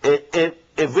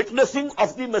 a witnessing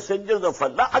of the messengers of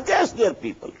Allah against their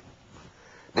people.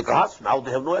 Because now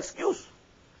they have no excuse.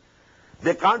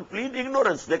 They can't plead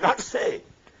ignorance. They can't say,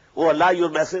 "Oh Allah, your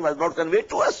message was not conveyed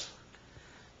to us."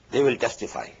 They will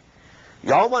testify.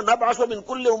 يَوْمَ نَبْعَثُ مِنْ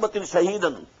كُلِّ أُمَّةٍ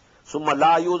شَهِيدًا ثُمَّ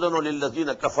لَا يُؤْذَنُ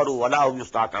لِلَّذِينَ كَفَرُوا وَلَا هُمْ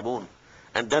يُسْتَعْتَبُونَ.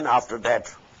 And then after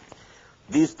that,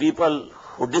 these people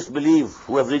who disbelieve,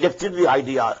 who have rejected the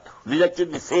idea,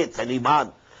 rejected the faith and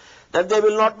iman, then they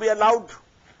will not be allowed,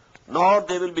 nor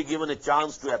they will be given a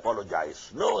chance to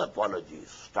apologize. No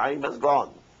apologies. Time has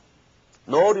gone.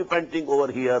 No repenting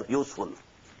over here useful.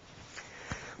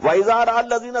 وَإِذَا رَأَى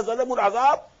الَّذِينَ ظَلَمُوا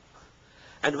الْعَذَابَ.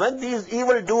 And when these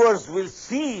evildoers will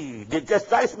see the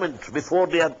chastisement before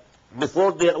their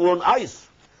own eyes,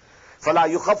 فَلَا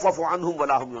يُخَفَّفُ عَنْهُمْ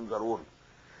وَلَا هُمْ يُنْظَرُونَ.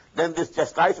 Then this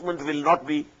chastisement will not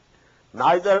be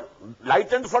neither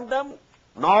lightened for them,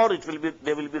 nor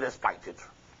they will be respited.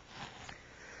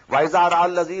 وَإِذَا رَأَى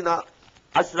الَّذِينَ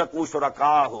أَشْرَكُوا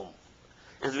شُرَكَاءَهُمْ.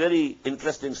 It's a very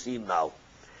interesting scene now.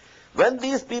 When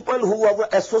these people who were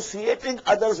associating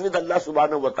others with Allah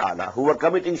subhanahu wa ta'ala, who were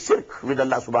committing shirk with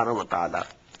Allah subhanahu wa ta'ala,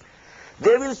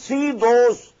 they will see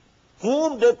those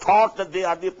whom they thought that they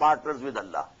are the partners with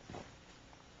Allah.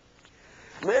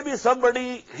 Maybe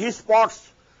somebody, he spots,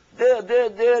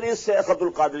 there is Shaykh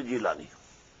Abdul Qadir Jilani.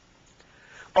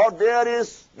 Or there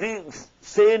is the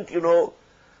saint,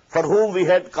 for whom we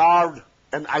had carved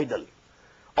an idol.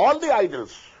 All the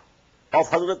idols of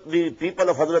the people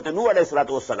of Hazrat Nuh alayhi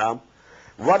salatu wasalam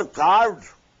were carved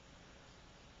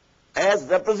as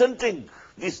representing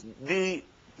the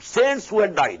saints who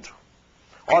had died.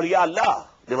 Or, Ya Allah,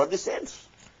 they were the saints.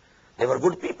 They were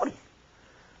good people.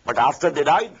 But after they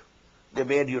died, they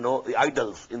made, the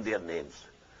idols in their names.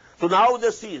 So now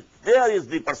they see, there is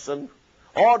the person,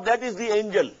 or that is the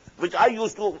angel, which I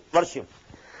used to worship.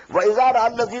 وَإِذَا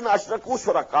رَأَى الَّذِينَ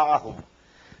أَشْرَكُوا شُرَكَاءَهُمْ.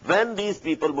 When these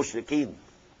people, mushrikeen,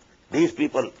 these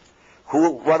people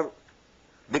who were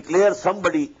declaring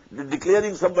somebody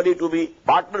to be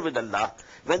partner with Allah,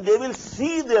 when they will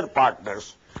see their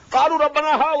partners, قَالُوا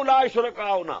رَبَّنَا هَؤُلَاءِ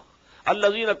شُرَكَاؤُنَا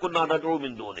الَّذِينَ كُنَّا نَدْعُو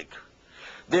مِن دُونِكَ.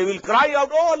 They will cry out,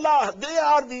 oh Allah, they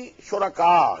are the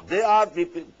shuraka, they are the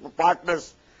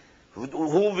partners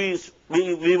whom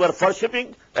we were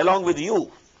worshipping along with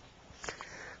you.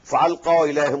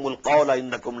 فَأَلْقَوْا إِلَيْهِمُ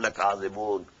الْقَوْلَ إِنَّكُمْ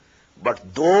لَكَاذِبُونَ.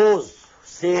 But those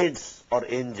saints or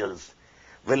angels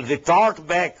will retort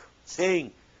back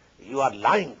saying, you are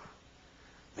lying.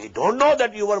 We don't know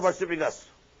that you were worshipping us.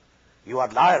 You are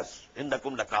liars.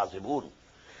 إِنَّكُمْ لَكَاذِبُونَ.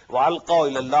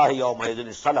 وَأَلْقَوْا إِلَى اللَّهِ يَوْمَئِذٍ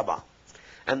السَّلَمَ.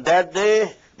 And that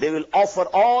day, they will offer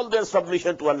all their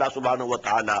submission to Allah subhanahu wa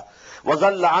ta'ala.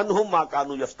 وَظَلَّ عَنْهُمْ مَا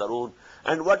كَانُوا يَفْتَرُونَ.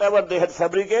 And whatever they had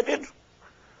fabricated,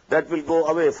 that will go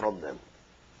away from them.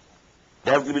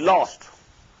 They have to be lost.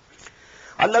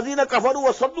 الَّذِينَ كَفَرُوا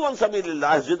وَصَدُّوا عَنْ سَبِيلِ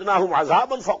اللَّهِ زِدْنَاهُمْ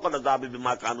عَذَابًا فَوْقَ الْعَذَابِ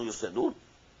بِمَا كَانُوا يُفْسِدُونَ.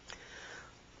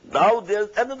 Now there is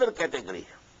another category.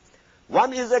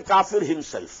 One is a kafir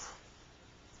himself.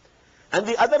 And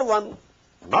the other one,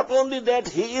 not only that,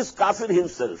 he is kafir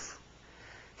himself.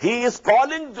 He is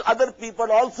calling other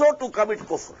people also to commit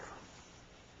kufr.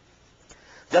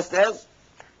 Just as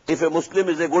if a Muslim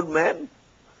is a good man,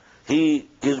 he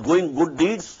is doing good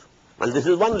deeds, well, this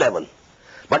is one level.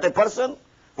 But a person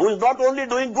who is not only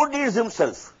doing good deeds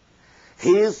himself,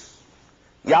 he is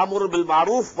ya'muru bil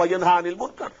ma'ruf wa yanha 'anil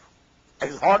munkar,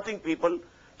 exhorting people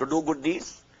to do good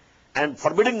deeds and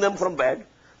forbidding them from bad.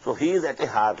 So he is at a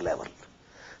higher level.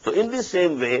 So in the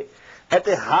same way, at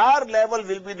a higher level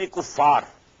will be the kuffar.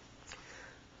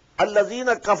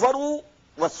 Allazina kafaru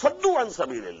wa saddu an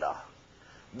sabilillah.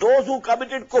 Those who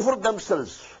committed kufr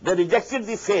themselves, they rejected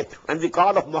the faith and the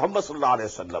call of Muhammad sallallahu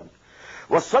alaihi wasallam.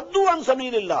 Wa saddu an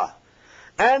sabilillah.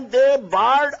 And they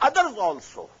barred others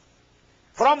also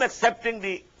from accepting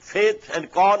the faith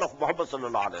and call of Muhammad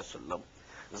sallallahu alaihi wasallam.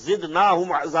 Zidnahum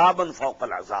azaban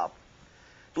fawqa al-azab.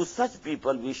 To such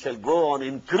people we shall go on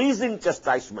increasing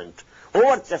chastisement,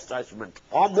 over chastisement,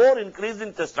 or more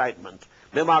increasing chastisement,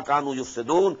 bima kanu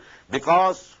yufsidun,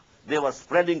 because they were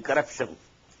spreading corruption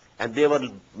and they were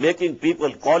making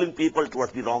people, calling people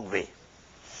towards the wrong way.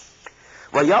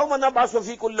 وَيَوْمَ نَبْعَثُ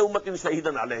فِي كُلِّ أُمَّةٍ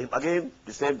شَهِيدًا عَلَيْهِمْ. Again,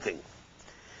 the same thing.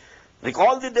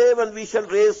 Recall the day when we shall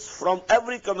raise from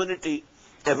every community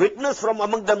a witness from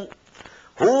among them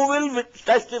who will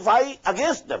testify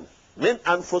against them. مِنْ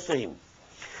أَنفُسِهِمْ.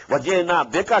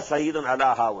 وَجِئْنَا بِكَ شَهِيدًا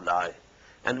عَلَى هَؤُلَاءِ.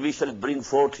 And we shall bring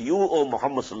forth you, O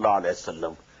Muhammad sallallahu alayhi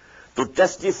wasallam, to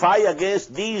testify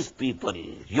against these people,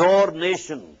 your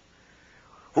nation,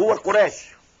 who were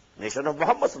Quraysh, nation of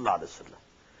Muhammad sallallahu alayhi wasallam,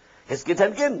 his kith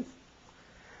and kin.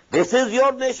 This is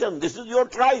your nation, this is your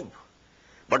tribe.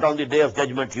 But on the day of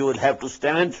judgment you will have to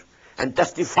stand and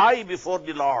testify before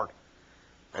the Lord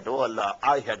that, oh Allah,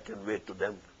 I had conveyed to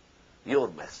them your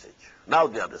message. Now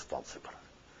they are responsible.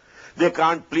 They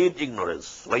can't plead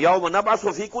ignorance. وَيَوْمَ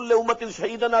نَبْعَثُ فِي كُلِّ أُمَّةٍ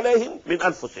شَهِيدًا عَلَيْهِمْ مِنْ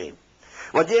أَنفُسِهِمْ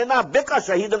وَجِئْنَا بِكَ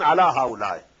شَهِيدًا عَلَى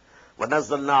هَؤُلَاءِ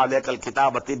وَنَزَّلْنَا عَلَيْكَ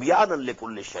الْكِتَابَ تِبْيَانًا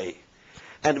لِكُلِّ شَيْءٍ.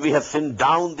 And we have sent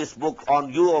down this book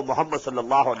on you, O Muhammad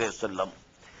sallallahu alayhi wasallam,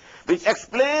 which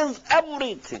explains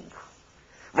everything.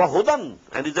 وَهُدًى,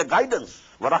 and is a guidance.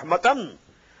 وَرَحْمَةً,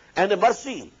 and a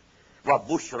mercy.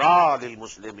 وَبُشْرَى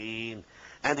لِلْمُسْلِمِينَ,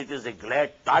 and it is a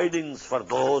glad tidings for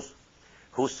those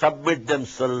who submit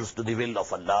themselves to the will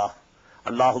of Allah.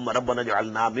 Allahumma rabbana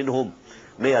ja'alna minhum.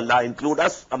 May Allah include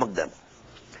us among them.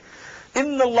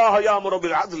 Inna Allah ya'muru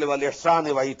bil 'adli wal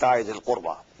ihsani wa ita'i dhil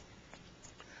qurba.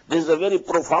 This is a very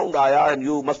profound ayah, and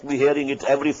you must be hearing it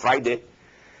every Friday.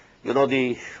 You know,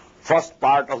 the first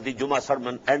part of the Jummah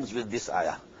sermon ends with this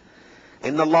ayah.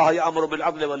 Inna Allah ya'muru bil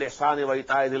 'adli wal ihsani wa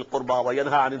ita'i dhil qurba wa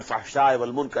yanha 'anil fahsha'i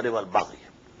wal munkari wal baghi.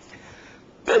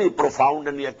 Very profound,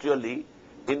 and actually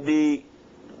in the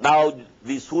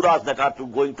surahs that are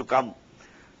going to come,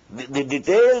 the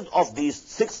details of these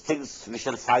 6 things we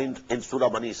shall find in Surah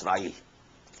Bani Israel.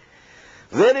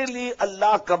 Verily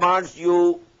Allah commands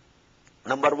you,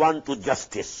 number 1, to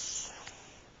justice.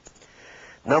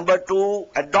 Number 2,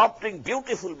 adopting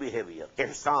beautiful behavior,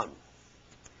 ihsan.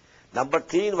 Number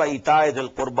 3, wa ita'i dhil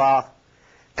qurba,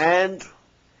 and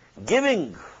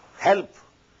giving help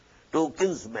to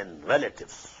kinsmen,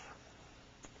 relatives.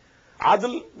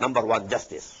 Adl, number 1,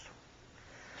 justice.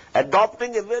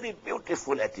 Adopting a very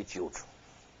beautiful attitude.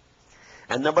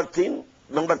 And number 3,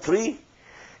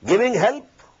 giving help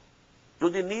to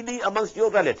the needy amongst your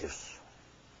relatives.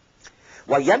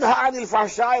 وَيَنْهَى عَنِ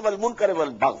الْفَحْشَاءِ وَالْمُنْكَرِ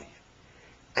وَالْبَغْيِ.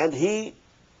 And he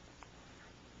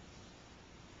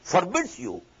forbids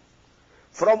you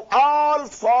from all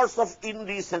sorts of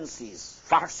indecencies.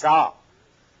 Fahsha,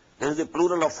 this is the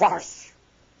plural of fahsh.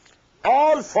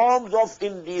 All forms of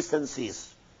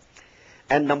indecencies.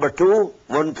 And number 2,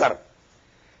 munkar,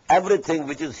 everything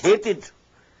which is hated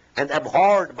and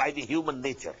abhorred by the human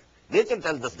nature. Nature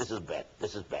tells us this is bad,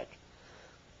 this is bad.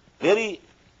 The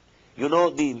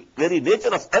very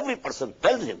nature of every person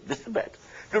tells him this is bad.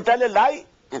 To tell a lie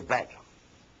is bad.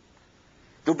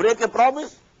 To break a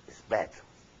promise is bad.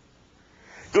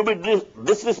 To be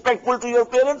disrespectful to your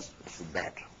parents is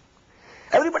bad.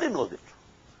 Everybody knows it.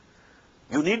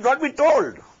 You need not be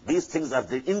told. These things are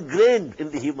ingrained in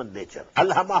the human nature.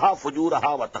 Alhamaha,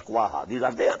 fujuraha, wa taqwaha. These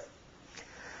are there.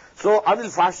 So,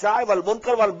 anil fahshai wal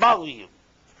munkar wal baghi,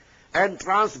 and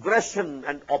transgression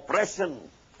and oppression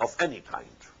of any kind.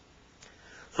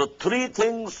 So 3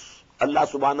 things Allah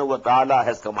subhanahu wa ta'ala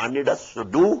has commanded us to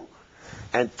do,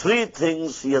 and 3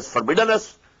 things He has forbidden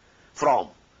us from.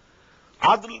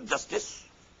 Adl, justice,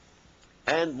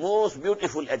 and most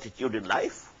beautiful attitude in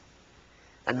life.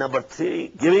 And number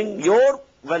 3, giving your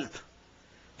wealth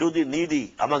to the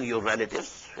needy among your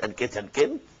relatives and kith and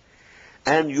kin.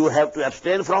 And you have to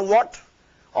abstain from what?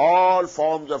 All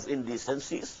forms of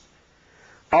indecencies,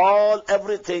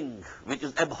 everything which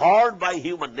is abhorred by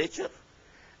human nature,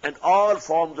 and all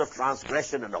forms of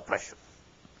transgression and oppression.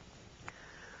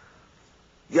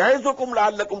 يَعِظُكُمْ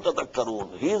لَعَلَّكُمْ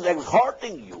تَذَكَّرُونَ. He is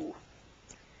exhorting you.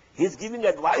 He is giving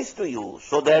advice to you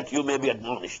so that you may be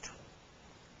admonished.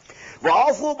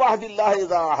 وَأَوْفُوا بَعْدِ اللَّهِ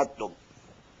إِذَا عَهَدتُّمْ.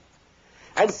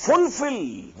 And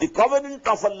fulfill the covenant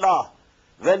of Allah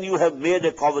when you have made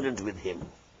a covenant with Him.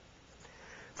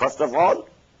 First of all,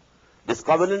 this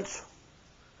covenant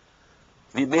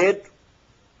we made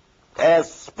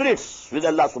as spirits with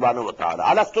Allah subhanahu wa ta'ala.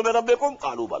 Alastu bi rabbikum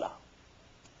qalu bala.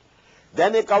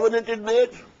 Then a covenant is made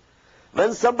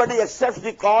when somebody accepts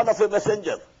the call of a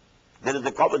messenger. There is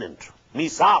a covenant,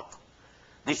 misaq,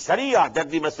 the sharia that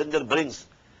the messenger brings.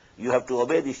 You have to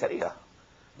obey the sharia.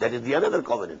 That is the another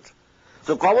covenant.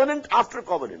 So covenant after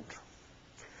covenant.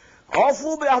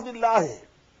 Awfu bi ahdillahi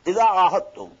idha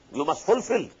ahadtum. You must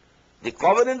fulfill the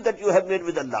covenant that you have made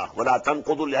with Allah. وَلَا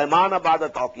تَنْقُضُوا الْأَيْمَانَ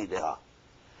بَعْدَ تَوْكِيدِهَا.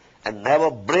 And never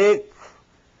break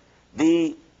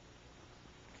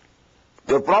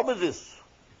your promises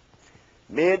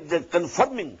made that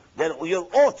confirming your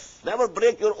oaths. Never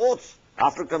break your oaths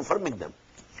after confirming them.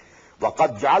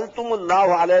 وَقَدْ جَعَلْتُمُ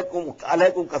اللَّهُ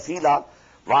عَلَيْكُمْ كَفِيلًا.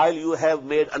 While you have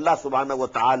made Allah subhanahu wa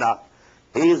ta'ala,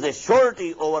 He is a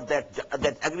surety over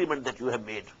that agreement that you have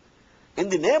made. In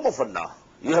the name of Allah,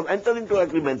 you have entered into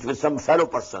agreement with some fellow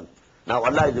person. Now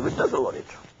Allah is a witness over it.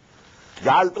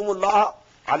 جَعَلْتُمُ اللَّهَ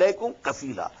عَلَيْكُمْ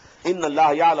كَفِيلًا. إِنَّ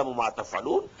اللَّهَ يَعْلَمُ مَا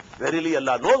تَفْعَلُونَ. Verily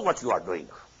Allah knows what you are doing.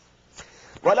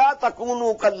 وَلَا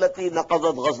تَكُونُوا كَالَّتِي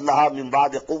نَقَضَتْ غَزْلَهَا مِنْ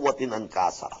بَعْدِ قُوَّةٍ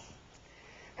أَنْكَاسًا.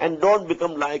 And don't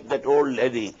become like that old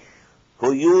lady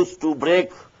who used to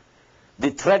break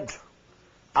the thread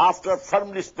after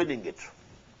firmly spinning it.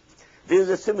 This is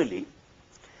a simile.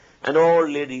 An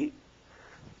old lady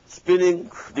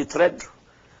spinning the thread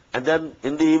and then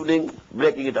in the evening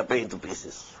breaking it up into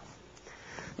pieces.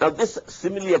 Now this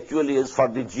simile actually is for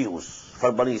the Jews,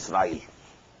 for Bani Israel.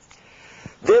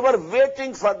 They were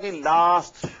waiting for the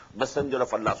last messenger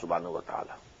of Allah subhanahu wa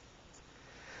ta'ala.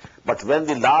 But when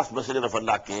the last messenger of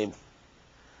Allah came,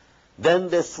 then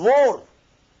they swore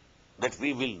that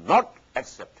we will not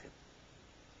accept him.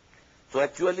 So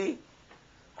actually,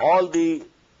 all the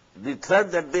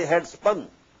thread that they had spun,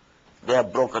 they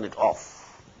have broken it off.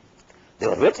 They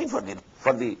were waiting for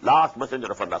the last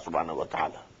messenger of Allah subhanahu wa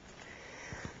ta'ala.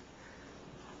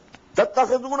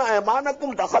 تَتَّخِذُونَ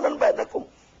أَيْمَانَكُمْ دَخَلًا بَيْنَكُمْ.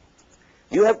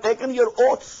 You have taken your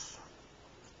oaths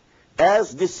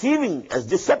as deceiving, as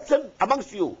deception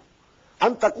amongst you.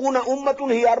 أَن تَكُونَ أُمَّةٌ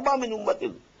هِيَ أَرْبَى مِنْ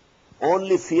أُمَّةٍ.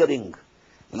 Only fearing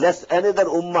lest another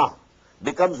ummah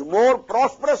becomes more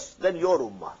prosperous than your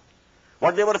ummah.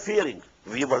 What they were fearing,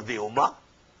 We were the Ummah.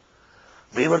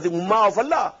 We were the Ummah of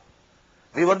Allah.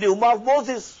 We were the Ummah of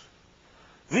Moses.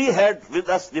 We had with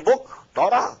us the book,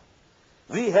 Torah.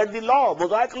 We had the law,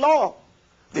 Mosaic law.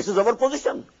 This is our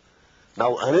position.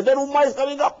 Now another Ummah is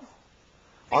coming up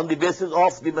on the basis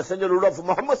of the messengerhood of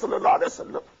Muhammad sallallahu alaihi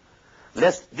wasallam.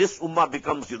 Lest this Ummah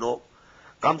becomes,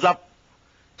 comes up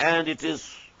and it is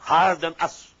higher than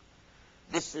us.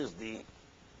 This is the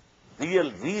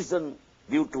real reason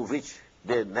due to which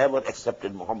they never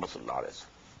accepted Muhammad sallallahu alaihi wasallam.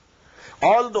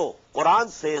 Although Quran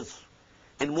says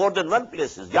in more than one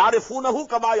places, يَعْرِفُونَهُ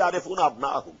كَمَا يَعْرِفُونَ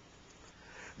أَبْنَاءَهُم.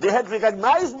 They had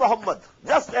recognized Muhammad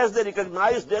just as they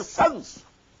recognized their sons.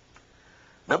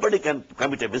 Nobody can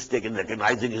commit a mistake in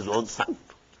recognizing his own son.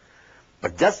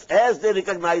 But just as they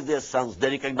recognized their sons, they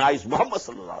recognized Muhammad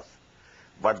sallallahu alaihi wasallam.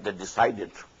 But they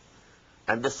decided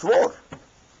and they swore.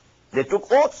 They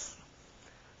took oaths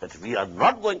that we are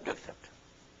not going to accept.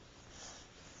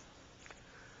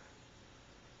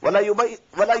 وَلَا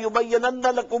يُبَيِّنَنَّ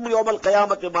لَكُمْ يَوْمَ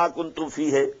الْقِيَامَةِ مَا كُنْتُمْ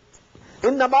فِيهِ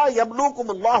إِنَّمَا يَبْلُوكُمُ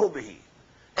اللَّهُ بِهِ.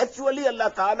 Actually,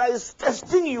 Allah Ta'ala is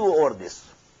testing you over this.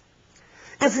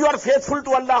 If you are faithful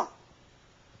to Allah,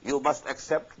 you must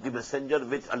accept the messenger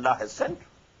which Allah has sent.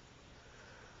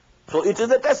 So it is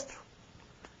a test.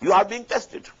 You are being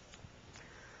tested.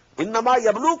 إِنَّمَا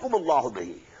يَبْلُوكُمُ اللَّهُ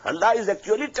بِهِ. Allah is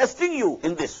actually testing you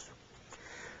in this.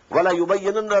 وَلَا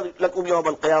يُبَيِّنَنَّ لَكُمْ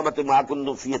يَوْمَ الْقِيَامَةِ مَا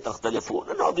كُنْتُمْ فِيهِ تَخْتَلِفُونَ.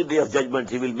 And on the day of judgment,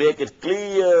 He will make it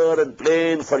clear and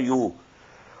plain for you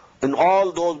in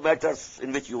all those matters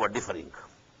in which you are differing.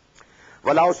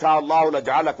 وَلَوْ شَاءَ اللَّهُ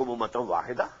لَجَعَلَكُمْ أُمَّةً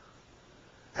وَاحِدَةً.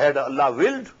 Had Allah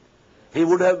willed, He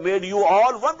would have made you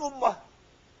all one ummah.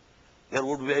 There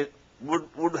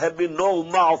would have been no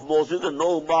ummah of Moses and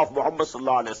no ummah of Muhammad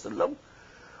sallallahu alaihi wasallam.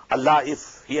 Allah,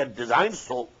 if He had designed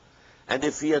so, and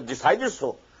if He had decided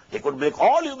so, He could make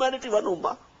all humanity one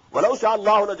ummah. وَلَوْ شَاءَ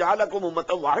اللَّهُ لَجَعَلَكُمْ أُمَّةً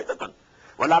وَاحِدَةً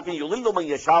وَلَكِنْ يُضِلُّ مَنْ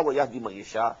يَشَاءُ وَيَهْدِي مَنْ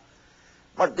يَشَاءُ.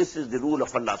 But this is the rule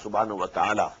of Allah subhanahu wa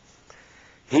ta'ala.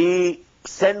 He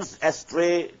sends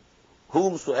astray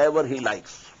whomsoever He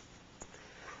likes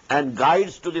and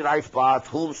guides to the right path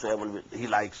whomsoever He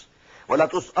likes.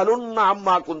 وَلَتُسْأَلُنَّ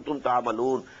عَمَّا كُنْتُمْ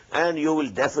تَعْمَلُونَ. And you will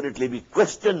definitely be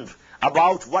questioned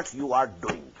about what you are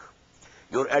doing.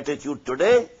 Your attitude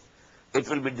today, it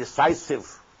will be decisive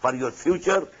for your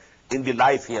future in the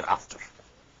life hereafter.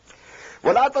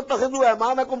 وَلَا تَتَّخِذُوا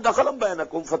أَيْمَانَكُمْ دَخَلًا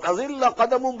بَيْنَكُمْ فَتَزِلَّ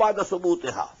قَدَمٌ بَعْدَ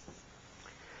ثُبُوتِهَا.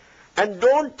 And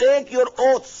don't take your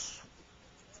oaths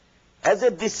as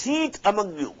a deceit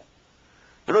among you.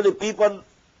 The people,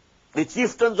 the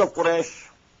chieftains of Quraysh,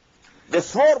 they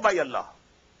swore by Allah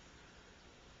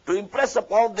to impress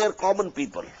upon their common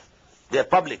people, their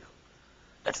public,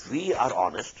 that we are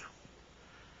honest.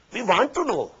 We want to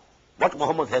know what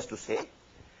Muhammad has to say.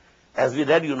 As we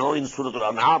read, in Surah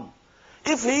Al-An'am,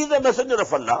 if he is a messenger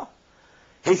of Allah,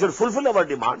 he should fulfill our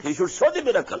demand. He should show the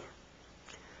miracle,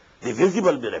 the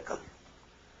visible miracle.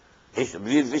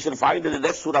 We shall find in the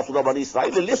next Surah, Surah Bani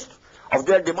Israel, a list of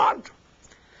their demand.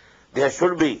 There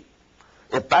should be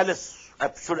a palace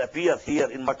should appear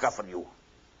here in Makkah for you,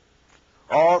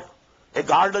 or a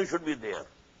garden should be there,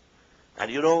 and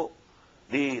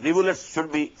the rivulets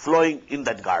should be flowing in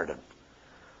that garden,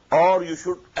 or you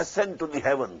should ascend to the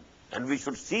heaven, and we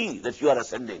should see that you are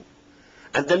ascending,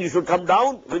 and then you should come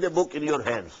down with a book in your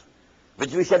hands,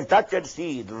 which we shall touch and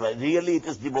see. Really, it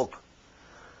is the book.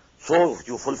 So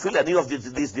you fulfill any of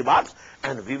these demands,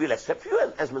 and we will accept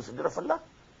you as messenger of Allah.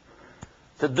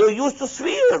 So they used to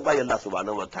swear by Allah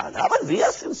subhanahu wa ta'ala. But we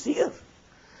are sincere.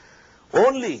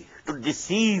 Only to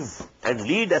deceive and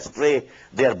lead astray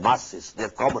their masses, their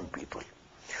common people,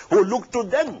 who look to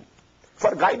them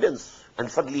for guidance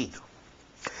and for lead.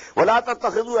 وَلَا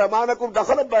تَتَّخِذُوا أَيْمَانَكُمْ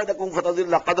دَخَلًا بَيْنَكُمْ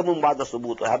فَتَزِلَّ قَدَمٌ بَعْدَ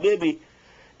ثُبُوتِهَا. Maybe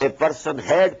a person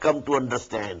had come to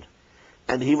understand,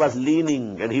 and he was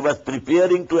leaning, and he was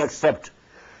preparing to accept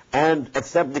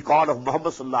the call of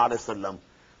Muhammad sallallahu alaihi wasallam.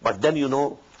 But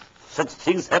then, such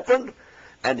things happened,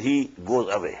 and he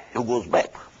goes away. He goes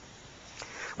back.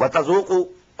 وَتَذُوقُوا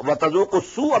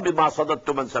السُّوءَ بِمَا صَدَدتُّمْ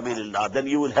عَنْ سَبِيلِ اللَّهِ. Then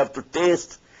you will have to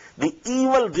taste the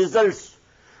evil results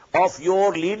of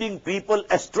your leading people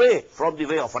astray from the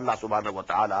way of Allah subhanahu wa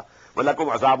ta'ala.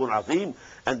 وَلَكُمْ عَذَابٌ عَظِيمٌ.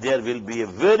 And there will be a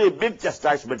very big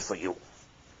chastisement for you.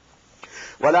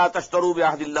 وَلَا تَشْتَرُوا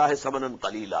بِعَهْدِ اللَّهِ ثَمَنًا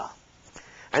قَلِيلًا.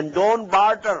 And don't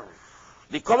barter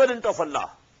the covenant of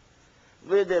Allah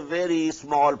with a very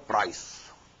small price.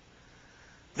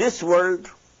 This world,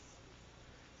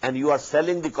 and you are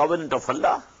selling the covenant of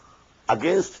Allah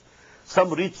against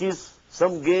some riches,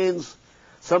 some gains,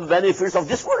 some benefits of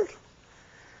this world,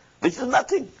 which is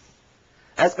nothing.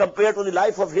 As compared to the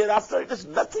life of hereafter, it is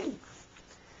nothing.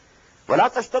 وَلَا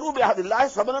تَشْتَرُوا بِعَهْدِ اللَّهِ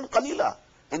ثَمَنًا قَلِيلًا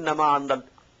إِنَّمَا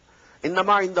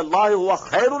عِندَ اللَّهِ هُوَ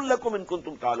خَيْرٌ لَكُمْ إِن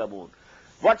كُنتُمْ تَعْلَمُونَ.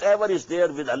 Whatever is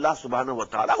there with Allah subhanahu wa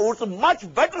ta'ala, it's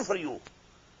much better for you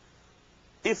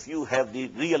if you have the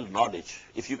real knowledge,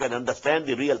 if you can understand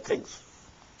the real things.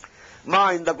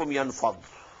 مَا عِندَكُمْ يَنْفَضْ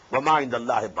وَمَا عِندَ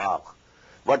اللَّهِ بَاقٍ.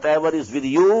 Whatever is with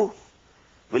you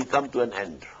will come to an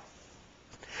end.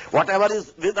 Whatever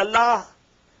is with Allah,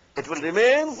 it will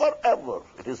remain forever.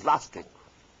 It is lasting.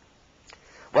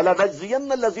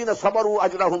 وَلَنَجْزِيَنَّ الَّذِينَ صَبَرُوا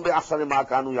أَجْرَهُمْ بِأَحْسَنِ مَا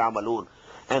كَانُوا يَعْمَلُونَ.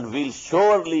 And we'll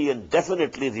surely and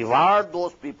definitely reward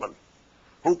those people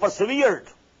who persevered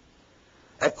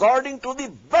according to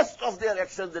the best of their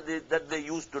actions that they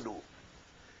used to do.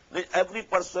 Every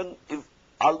person,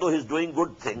 although he's doing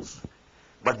good things,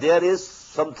 but there is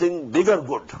something bigger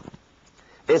good,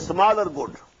 a smaller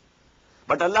good.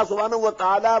 But Allah subhanahu wa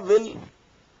ta'ala will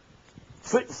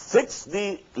fix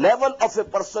the level of a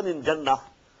person in Jannah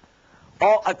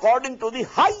or according to the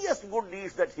highest good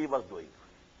deeds that he was doing,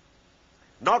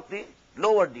 not the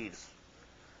lower deeds.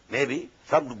 Maybe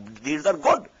some deeds are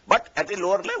good, but at a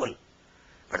lower level.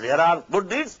 But there are good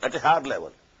deeds at a higher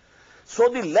level. So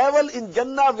the level in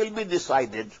Jannah will be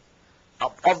decided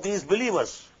of these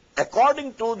believers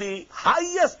according to the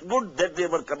highest good that they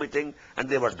were committing and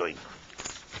they were doing.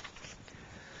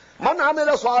 من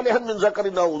عمل صالحا من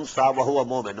ذكر أو أنثى وهو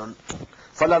مؤمن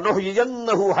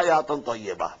فلنحيينه حياة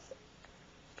طيبة.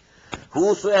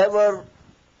 Whosoever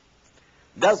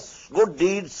does good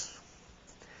deeds,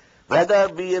 whether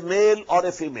be a male or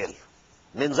a female,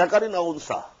 من ذكر أو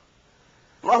أنثى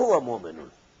وهو مؤمن,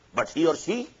 but he or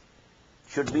she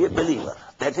should be a believer.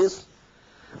 That is,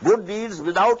 good deeds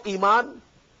without iman,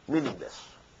 meaningless.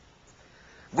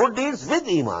 Good deeds with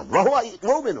iman. وَهُوَ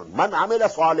مُؤْمِنٌ مَنْ عَمِلَ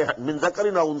صَالِحًا مِنْ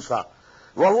ذَكَرٍ أَوْ أُنْثَىٰ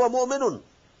وَهُوَ مُؤْمِنٌ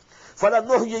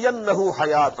فَلَنُحْيِيَنَّهُ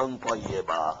حَيَاةً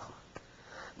طَيِّبَةً.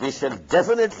 We shall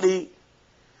definitely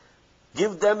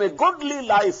give them a goodly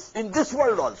life in this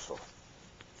world also.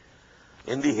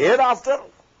 In the hereafter,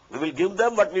 we will give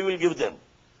them what we will give them.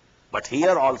 But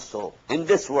here also, in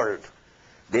this world,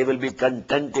 they will be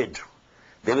contented.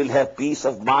 They will have peace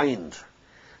of mind,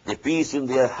 the peace in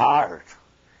their heart.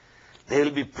 They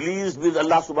will be pleased with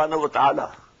Allah subhanahu wa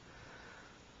ta'ala.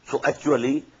 So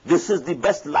actually, this is the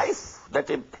best life that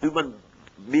a human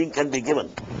being can be given.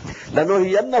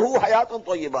 لَنُحْيِيَنَّهُ حَيَاةً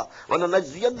طَيِّبَةً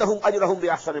وَلَنَجْزِيَنَّهُمْ أَجْرَهُمْ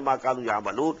بِأَحْسَنِ مَا كَانُوا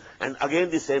يَعْمَلُونَ. And again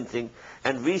the same thing.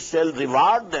 And we shall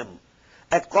reward them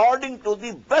according to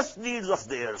the best deeds of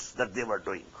theirs that they were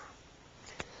doing.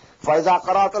 فَإِذَا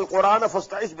قَرَأْتَ الْقُرْآنَ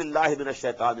فَاسْتَعِذْ بِاللَّهِ مِنَ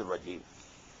الشَّيْطَانِ الرَّجِيمِ.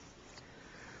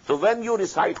 So when you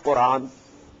recite Quran,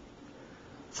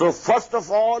 so first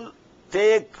of all,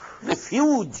 take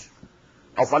refuge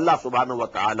of Allah subhanahu wa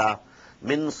ta'ala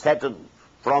min Satan,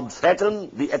 from Satan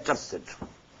the accursed.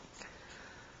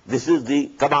 This is the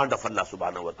command of Allah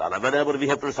subhanahu wa ta'ala. Whenever we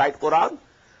have to recite Quran,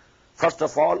 first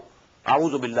of all,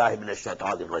 أعوذ بالله من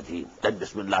الشيطان الرجيم, then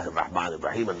بسم الله الرحمن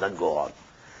الرحيم, and then go on.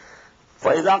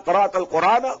 فإذا قرأت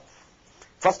القرآن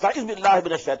فاستعذ بالله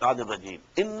من الشيطان الرجيم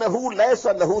إنه ليس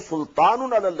له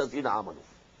سلطان على الذين آمنوا.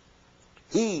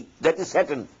 He, that is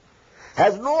Satan,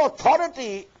 has no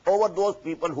authority over those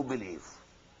people who believe.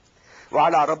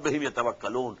 وَعَلَىٰ رَبِّهِمْ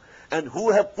يَتَوَكَّلُونَ, and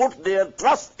who have put their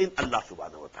trust in Allah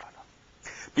subhanahu wa ta'ala.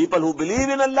 People who believe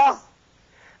in Allah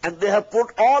and they have put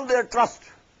all their trust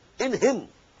in Him.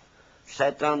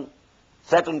 Satan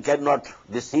cannot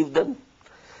deceive them.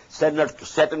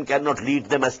 Satan cannot lead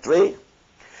them astray.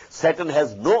 Satan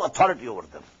has no authority over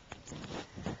them.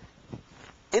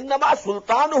 إِنَّمَا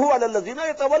سُلْطَانُهُ عَلَى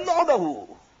الَّذِينَ يَتَوَلَّوْنَهُ.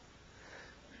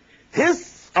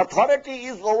 His authority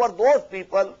is over those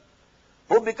people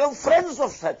who become friends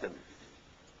of Satan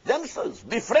themselves,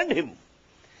 befriend him.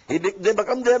 They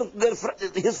become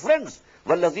his friends.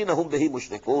 وَالَّذِينَ هُمْ بِهِ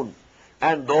مُشْرِكُونَ.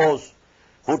 And those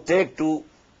who take to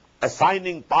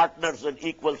assigning partners and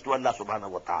equals to Allah subhanahu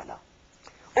wa ta'ala.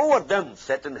 Over them,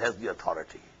 Satan has the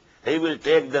authority. He will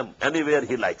take them anywhere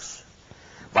he likes.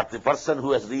 But the person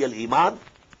who has real iman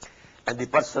and the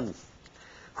person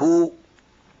who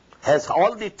has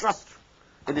all the trust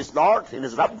in his Lord, in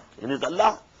his Rabb, in his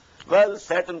Allah, well,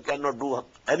 Satan cannot do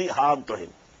any harm to him.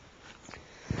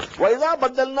 وَإِذَا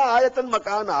بَدَّلْنَا آيَةً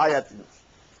مَكَانَ آيَةٍ.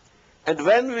 And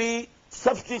when we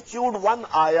substitute one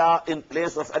ayah in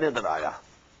place of another ayah.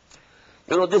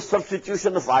 This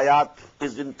substitution of ayat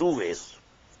is in two ways.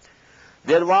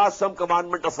 There was some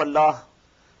commandment of Allah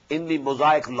in the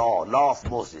Mosaic law of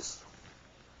Moses.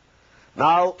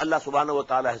 Now Allah subhanahu wa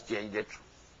ta'ala has changed it.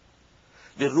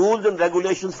 The rules and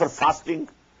regulations for fasting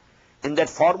in that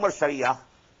former Sharia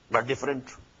were different.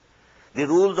 The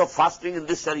rules of fasting in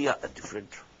this Sharia are different.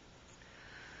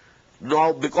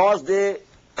 Now, because they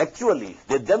Actually,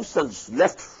 they themselves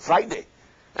left Friday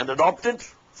and adopted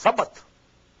Sabbath,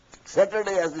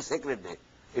 Saturday as the sacred day.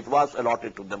 It was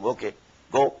allotted to them. Okay,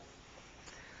 go.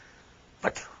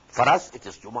 But for us, it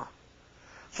is Jummah.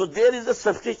 So there is a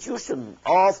substitution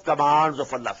of commands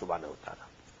of Allah subhanahu wa ta'ala.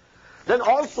 Then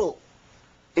also,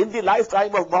 in the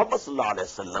lifetime of Muhammad sallallahu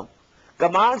alayhi wa sallam,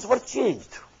 commands were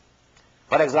changed.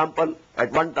 For example,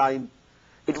 at one time,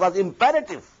 it was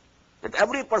imperative that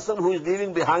every person who is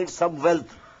leaving behind some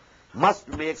wealth must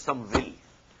make some will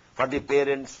for the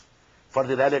parents, for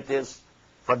the relatives,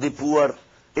 for the poor.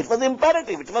 It was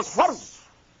imperative, it was farz.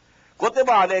 كُتِبَ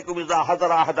عَلَيْكُمْ إِذَا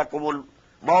حَضَرَ أَحَدَكُمُ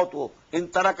الْمَوْتُ إِنْ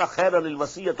تَرَكَ خَيْرًا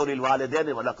الْوَصِيَّةُ لِلْوَالِدَيْنِ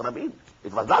وَالْأَقْرَبِينَ.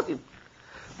 It was lazim.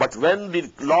 But when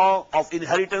the law of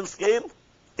inheritance came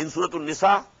in Surah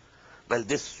An-Nisa, well,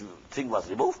 this thing was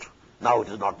removed. Now it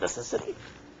is not necessary.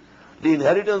 The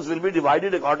inheritance will be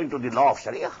divided according to the law of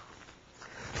Sharia.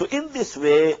 So in this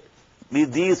way,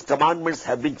 these commandments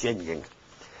have been changing.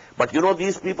 But you know,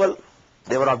 these people,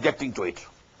 they were objecting to it.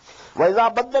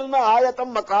 وَإِذَا بَدَّلْنَا آيَةً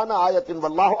مَكَانَ آيَةٍ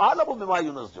وَاللَّهُ أَعْلَمُ بِمَا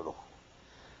يُنَزِّلُ.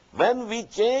 When we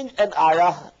change an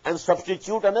ayah and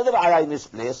substitute another ayah in its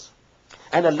place,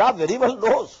 and Allah very well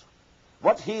knows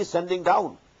what He is sending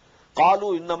down.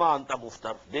 قَالُوا إِنَّمَا أَنْتَ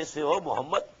مُفْتَرٍ. They say, oh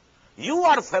Muhammad, you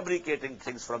are fabricating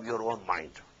things from your own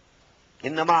mind.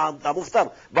 إِنَّمَا أَنْتَ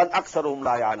مُفْتَرٍ بَلْ أَكْثَرُهُمْ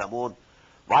لَا يَعْلَمُونَ.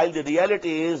 While the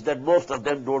reality is that most of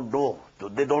them don't know,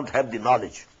 they don't have the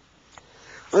knowledge.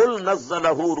 قُلْ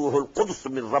نَزَّلَهُ رُوحُ الْقُدْسِ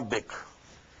مِنْ رَبِّكَ.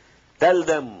 Tell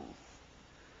them,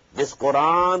 this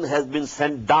Quran has been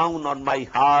sent down on my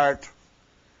heart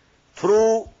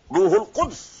through Ruhul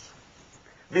Quds,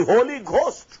 the Holy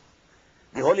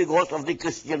Ghost of the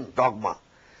Christian dogma.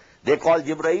 They call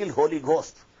Jibreel Holy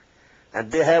Ghost,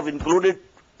 and they have included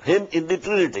him in the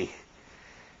Trinity.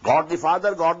 God the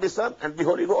Father, God the Son, and the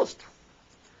Holy Ghost.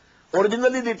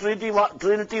 Originally the Trinity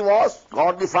was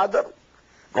God the Father,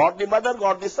 God the Mother,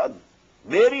 God the Son.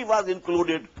 Mary was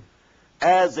included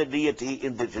as a deity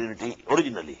in the Trinity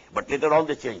originally, but later on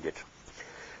they changed it.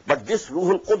 But this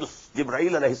Ruhul Quds,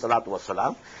 Jibreel alayhi salatu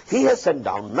wasalam, he has sent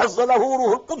down, Nazzalahu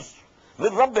Ruhul Quds,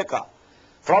 min Rabbika,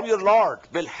 from your Lord,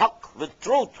 bil haqq, with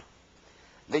truth,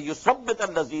 liyusabbit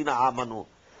allazina amanu,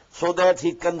 so that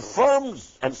he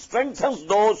confirms and strengthens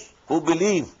those who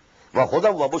believe, wa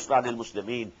hudam wa bushra lil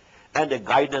muslimin, and a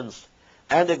guidance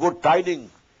and a good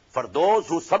tiding for those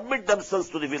who submit themselves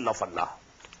to the will of Allah.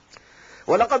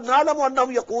 وَلَقَدْ نَعْلَمُ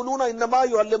أَنَّهُمْ يَقُولُونَ إِنَّمَا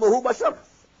يُعَلِّمُهُ بَشَرٌ.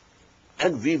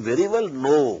 And we very well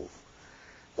know,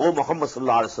 O Muhammad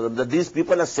sallallahu alaihi wasallam, that these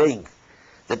people are saying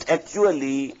that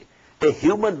actually a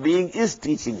human being is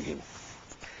teaching him.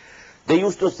 They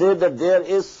used to say that there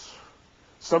is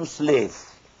some slave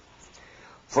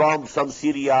from some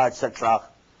Syria, etc.,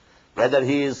 whether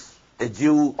he is a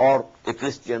Jew or a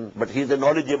Christian, but he is a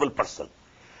knowledgeable person.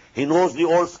 He knows the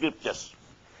old scriptures.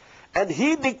 And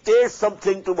he dictates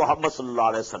something to Muhammad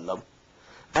sallallahu alaihi wasallam,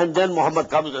 and then Muhammad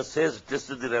comes and says, this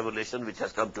is the revelation which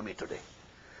has come to me today.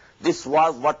 This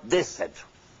was what they said.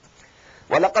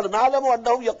 وَلَقَدْ نَعْلَمُ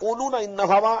أَنَّهُمْ يَقُولُونَ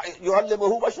إِنَّهَا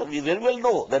يُعَلِّمُهُ بَشَرٌ. We very well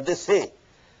know that they say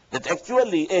that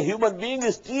actually a human being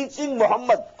is teaching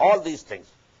Muhammad all these things.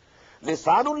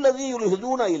 لِسَانُ الَّذِي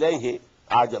يُلْهِدُونَ إِلَيْهِ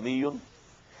أَعْجَمِيٌّ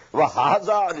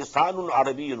وَهَذَا لِسَانٌ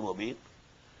عَرَبِيٌّ مُبِينٌ.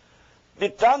 The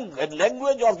tongue and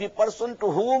language of the person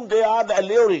to whom they are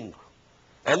alluding,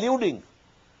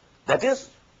 that is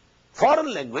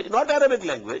foreign language, not Arabic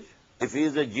language. If he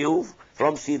is a Jew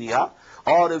from Syria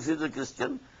or if he is a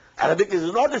Christian, Arabic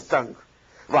is not his tongue.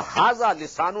 وَهَذَا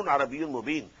لِسَانٌ عَرَبِيٌّ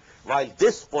مُبِينٌ. While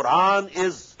this Quran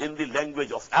is in the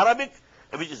language of Arabic,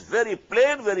 which is very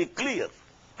plain, very clear,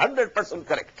 100%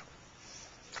 correct.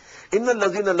 إِنَّ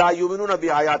الَّذِينَ لَا يُؤْمِنُونَ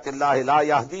بِآيَاتِ اللَّهِ لَا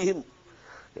يَهْدِيهِمُ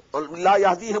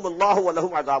اللَّهُ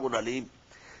وَلَهُمْ عَذَابٌ أَلِيمٌ.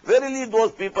 Verily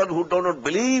those people who do not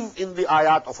believe in the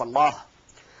ayat of Allah,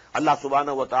 Allah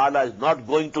subhanahu wa ta'ala is not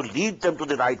going to lead them to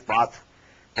the right path,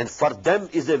 and for them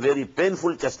is a very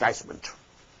painful chastisement.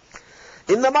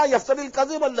 إِنَّمَا يَفْتَرِي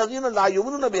الْكَذِبَ الَّذِينَ لَا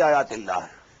يُؤْمِنُونَ بِآيَاتِ اللَّهِ.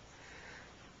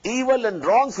 Evil and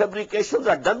wrong fabrications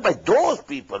are done by those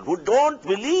people who don't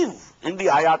believe in the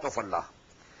ayat of Allah.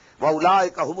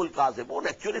 وَأُولَٰئِكَ هُمُ الْكَاذِبُونَ.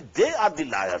 Actually, they are the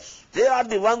liars. They are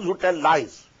the ones who tell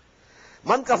lies.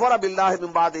 مَنْ كَفَرَ بِاللَّهِ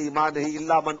مِنْ بَعْدِ إِيمَانِهِ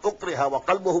إِلَّا مَنْ أُكْرِهَ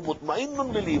وَقَلْبُهُ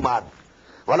مُطْمَئِنٌّ بِالْإِيمَانِ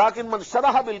وَلَكِنْ مَنْ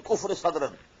شَرَحَ بِالْكُفْرِ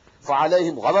صَدْرًا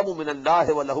فَعَلَيْهِمْ غَضَبٌ مِنَ اللَّهِ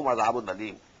وَلَهُمْ عَذَابٌ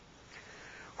أَلِيمٌ.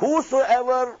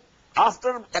 Whosoever,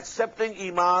 after accepting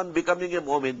Iman, becoming a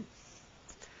mu'min,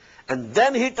 and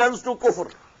then he turns to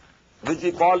kufr, which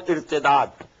we call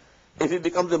irtidad, if he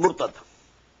becomes a murtad,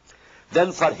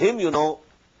 then for him,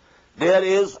 there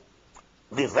is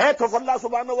the wrath of Allah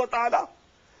subhanahu wa ta'ala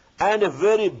and a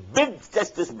very big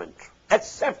chastisement,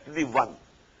 except the one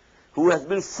who has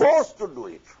been forced to do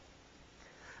it.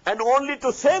 And only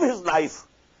to save his life,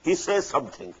 he says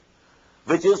something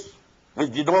which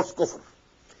denotes kufr.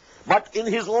 But in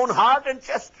his own heart and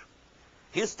chest,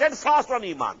 he is steadfast on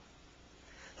Iman.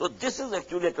 So this is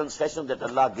actually a concession that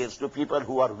Allah gives to people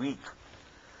who are weak.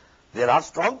 There are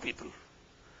strong people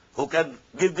who can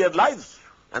give their lives,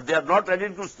 and they are not ready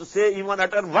to say, even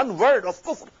utter one word of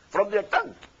kufr from their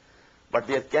tongue. But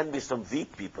there can be some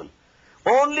weak people.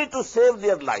 Only to save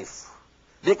their life,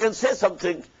 they can say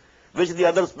something which the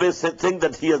others may think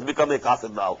that he has become a kafir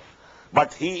now.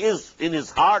 But he is, in his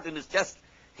heart, in his chest,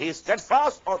 he is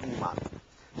steadfast on Iman.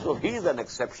 So he is an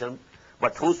exception.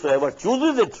 But whosoever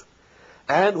chooses it,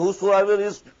 and whosoever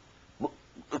is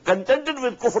contented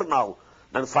with kufr now,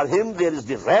 then for him there is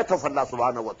the wrath of Allah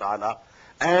subhanahu wa ta'ala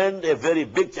and a very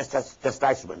big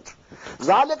chastisement.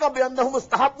 ذَلِكَ بِأَنَّهُمْ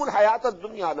اسْتَحَبُّوا الْحَيَاةَ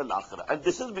الدُّنْيَا عَلَى الْآخِرَةِ. And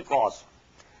this is because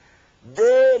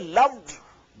they loved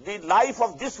the life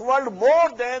of this world more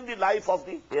than the life of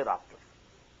the hereafter.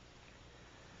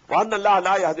 وَأَنَّ اللَّهَ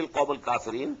لَا يَهْدِي الْقَوْمَ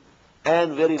الْكَافِرِينَ.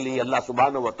 And verily Allah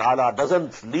subhanahu wa ta'ala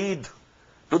doesn't lead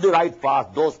to the right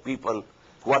path those people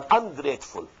who are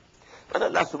ungrateful. When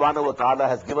Allah subhanahu wa ta'ala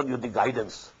has given you the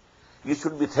guidance, you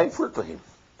should be thankful to him.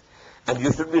 And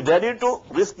you should be ready to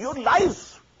risk your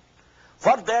lives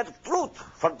for that truth,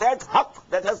 for that haqq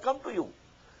that has come to you,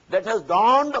 that has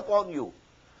dawned upon you.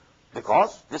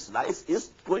 Because this life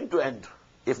is going to end.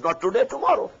 If not today,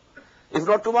 tomorrow. If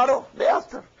not tomorrow, day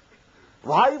after.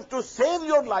 Why, to save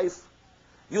your life,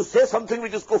 you say something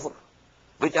which is kufr,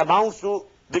 which amounts to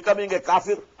becoming a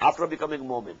kafir after becoming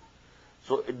mu'min.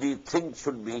 So the thing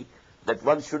should be that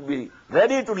one should be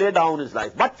ready to lay down his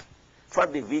life. But for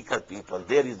the weaker people,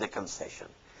 there is a concession.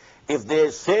 If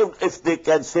they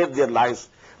can save their lives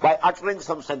by uttering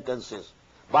some sentences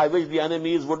by which the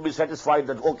enemies would be satisfied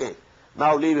that, okay,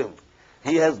 now leave him,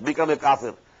 he has become a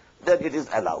kafir, then it is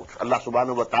allowed. Allah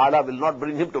subhanahu wa ta'ala will not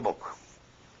bring him to book.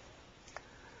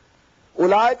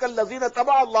 أُولَٰئِكَ الَّذِينَ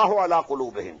طَبَعَ اللَّهُ عَلَىٰ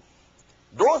قُلُوبِهِمْ.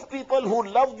 Those people who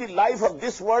love the life of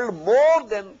this world more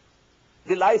than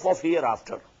the life of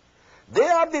hereafter, they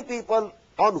are the people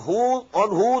on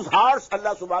whose hearts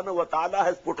Allah subhanahu wa ta'ala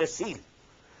has put a seal.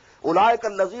 أُولَٰئِكَ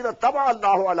الَّذِينَ طَبَعَ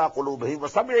اللَّهُ عَلَىٰ قُلُوبِهِمْ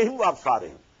وَسَمْعِهِمْ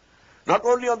وَأَبْصَارِهِمْ. Not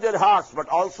only on their hearts, but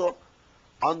also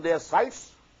on their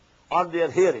sights, on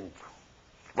their hearing.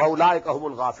 وَأُولَٰئِكَ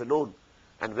هُمُ الْغَافِلُونَ.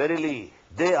 And verily,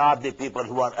 they are the people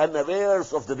who are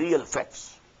unawares of the real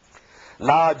facts.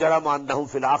 لَا جَرَمَ أَنَّهُمْ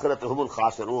فِي الْآخِرَةِ هُمُ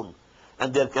الْخَاسِرُونَ.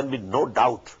 And there can be no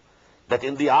doubt that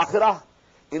in the akhirah,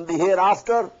 in the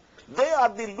hereafter, they are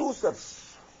the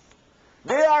losers.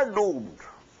 They are doomed.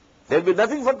 There will be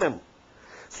nothing for them.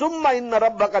 ثُمَّ إِنَّ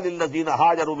رَبَّكَ لِلَّذِينَ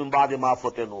هَاجَرُوا مِنْ بَعْدِ مَا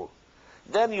فُتِنُوا.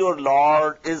 Then your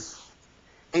Lord is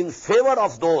in favor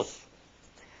of those,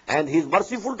 and he is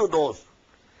merciful to those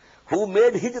who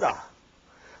made hijrah,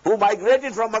 who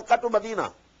migrated from Makkah to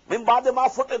Medina, min ba'de ma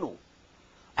futinu.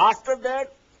 After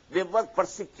that, they were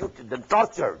persecuted and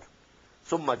tortured.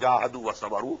 Summa jahadu wa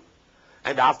sabaru.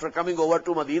 And after coming over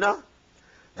to Medina,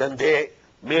 then they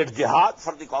made jihad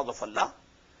for the cause of Allah,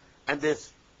 and they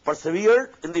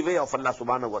persevered in the way of Allah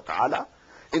subhanahu wa ta'ala.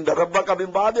 In the Rabbaka min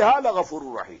ba'deha la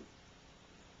ghafurur rahim.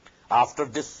 After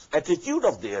this attitude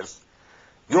of theirs,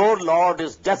 your Lord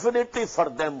is definitely for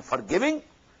them forgiving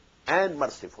and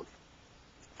merciful.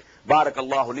 بارك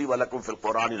الله لي ولكم في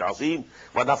القرآن العظيم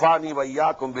ونفعني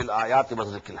وإياكم بالآيات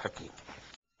والذكر الحكيم.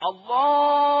 الله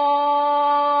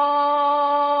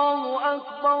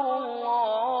أكبر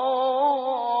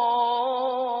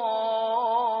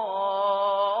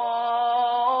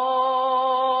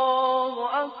الله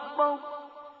أكبر.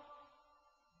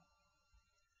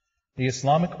 The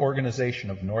Islamic Organization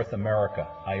of North America,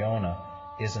 IONA,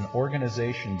 is an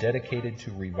organization dedicated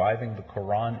to reviving the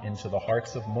Quran into the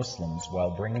hearts of Muslims while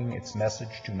bringing its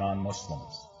message to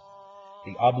non-Muslims.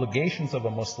 The obligations of a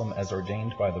Muslim as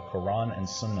ordained by the Quran and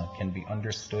Sunnah can be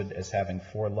understood as having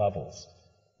 4 levels.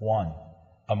 1.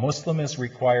 A Muslim is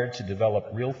required to develop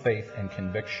real faith and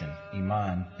conviction,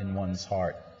 iman, in one's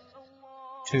heart.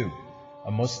 2.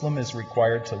 A Muslim is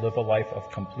required to live a life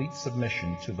of complete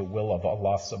submission to the will of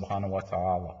Allah subhanahu wa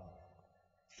ta'ala.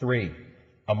 3.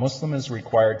 A Muslim is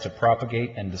required to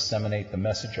propagate and disseminate the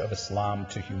message of Islam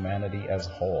to humanity as a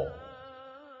whole.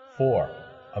 4.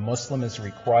 A Muslim is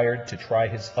required to try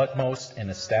his utmost in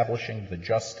establishing the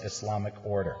just Islamic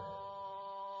order.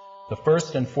 The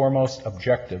first and foremost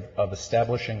objective of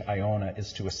establishing IONA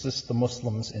is to assist the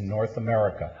Muslims in North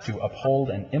America to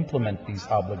uphold and implement these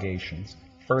obligations,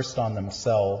 first on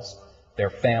themselves, their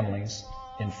families,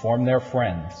 inform their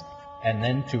friends, and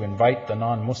then to invite the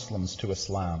non-Muslims to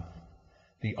Islam.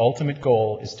 The ultimate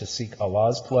goal is to seek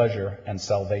Allah's pleasure and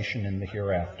salvation in the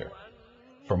hereafter.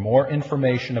 For more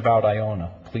information about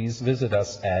Iona, please visit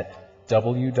us at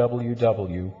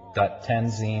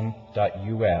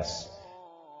www.tanzim.us.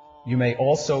 You may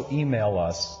also email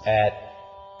us at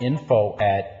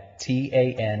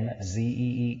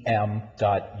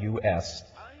info@tanzeem.us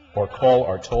or call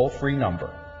our toll-free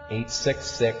number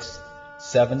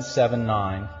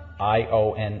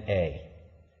 866-779-IONA.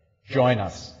 Join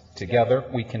us. Together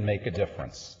we can make a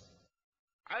difference.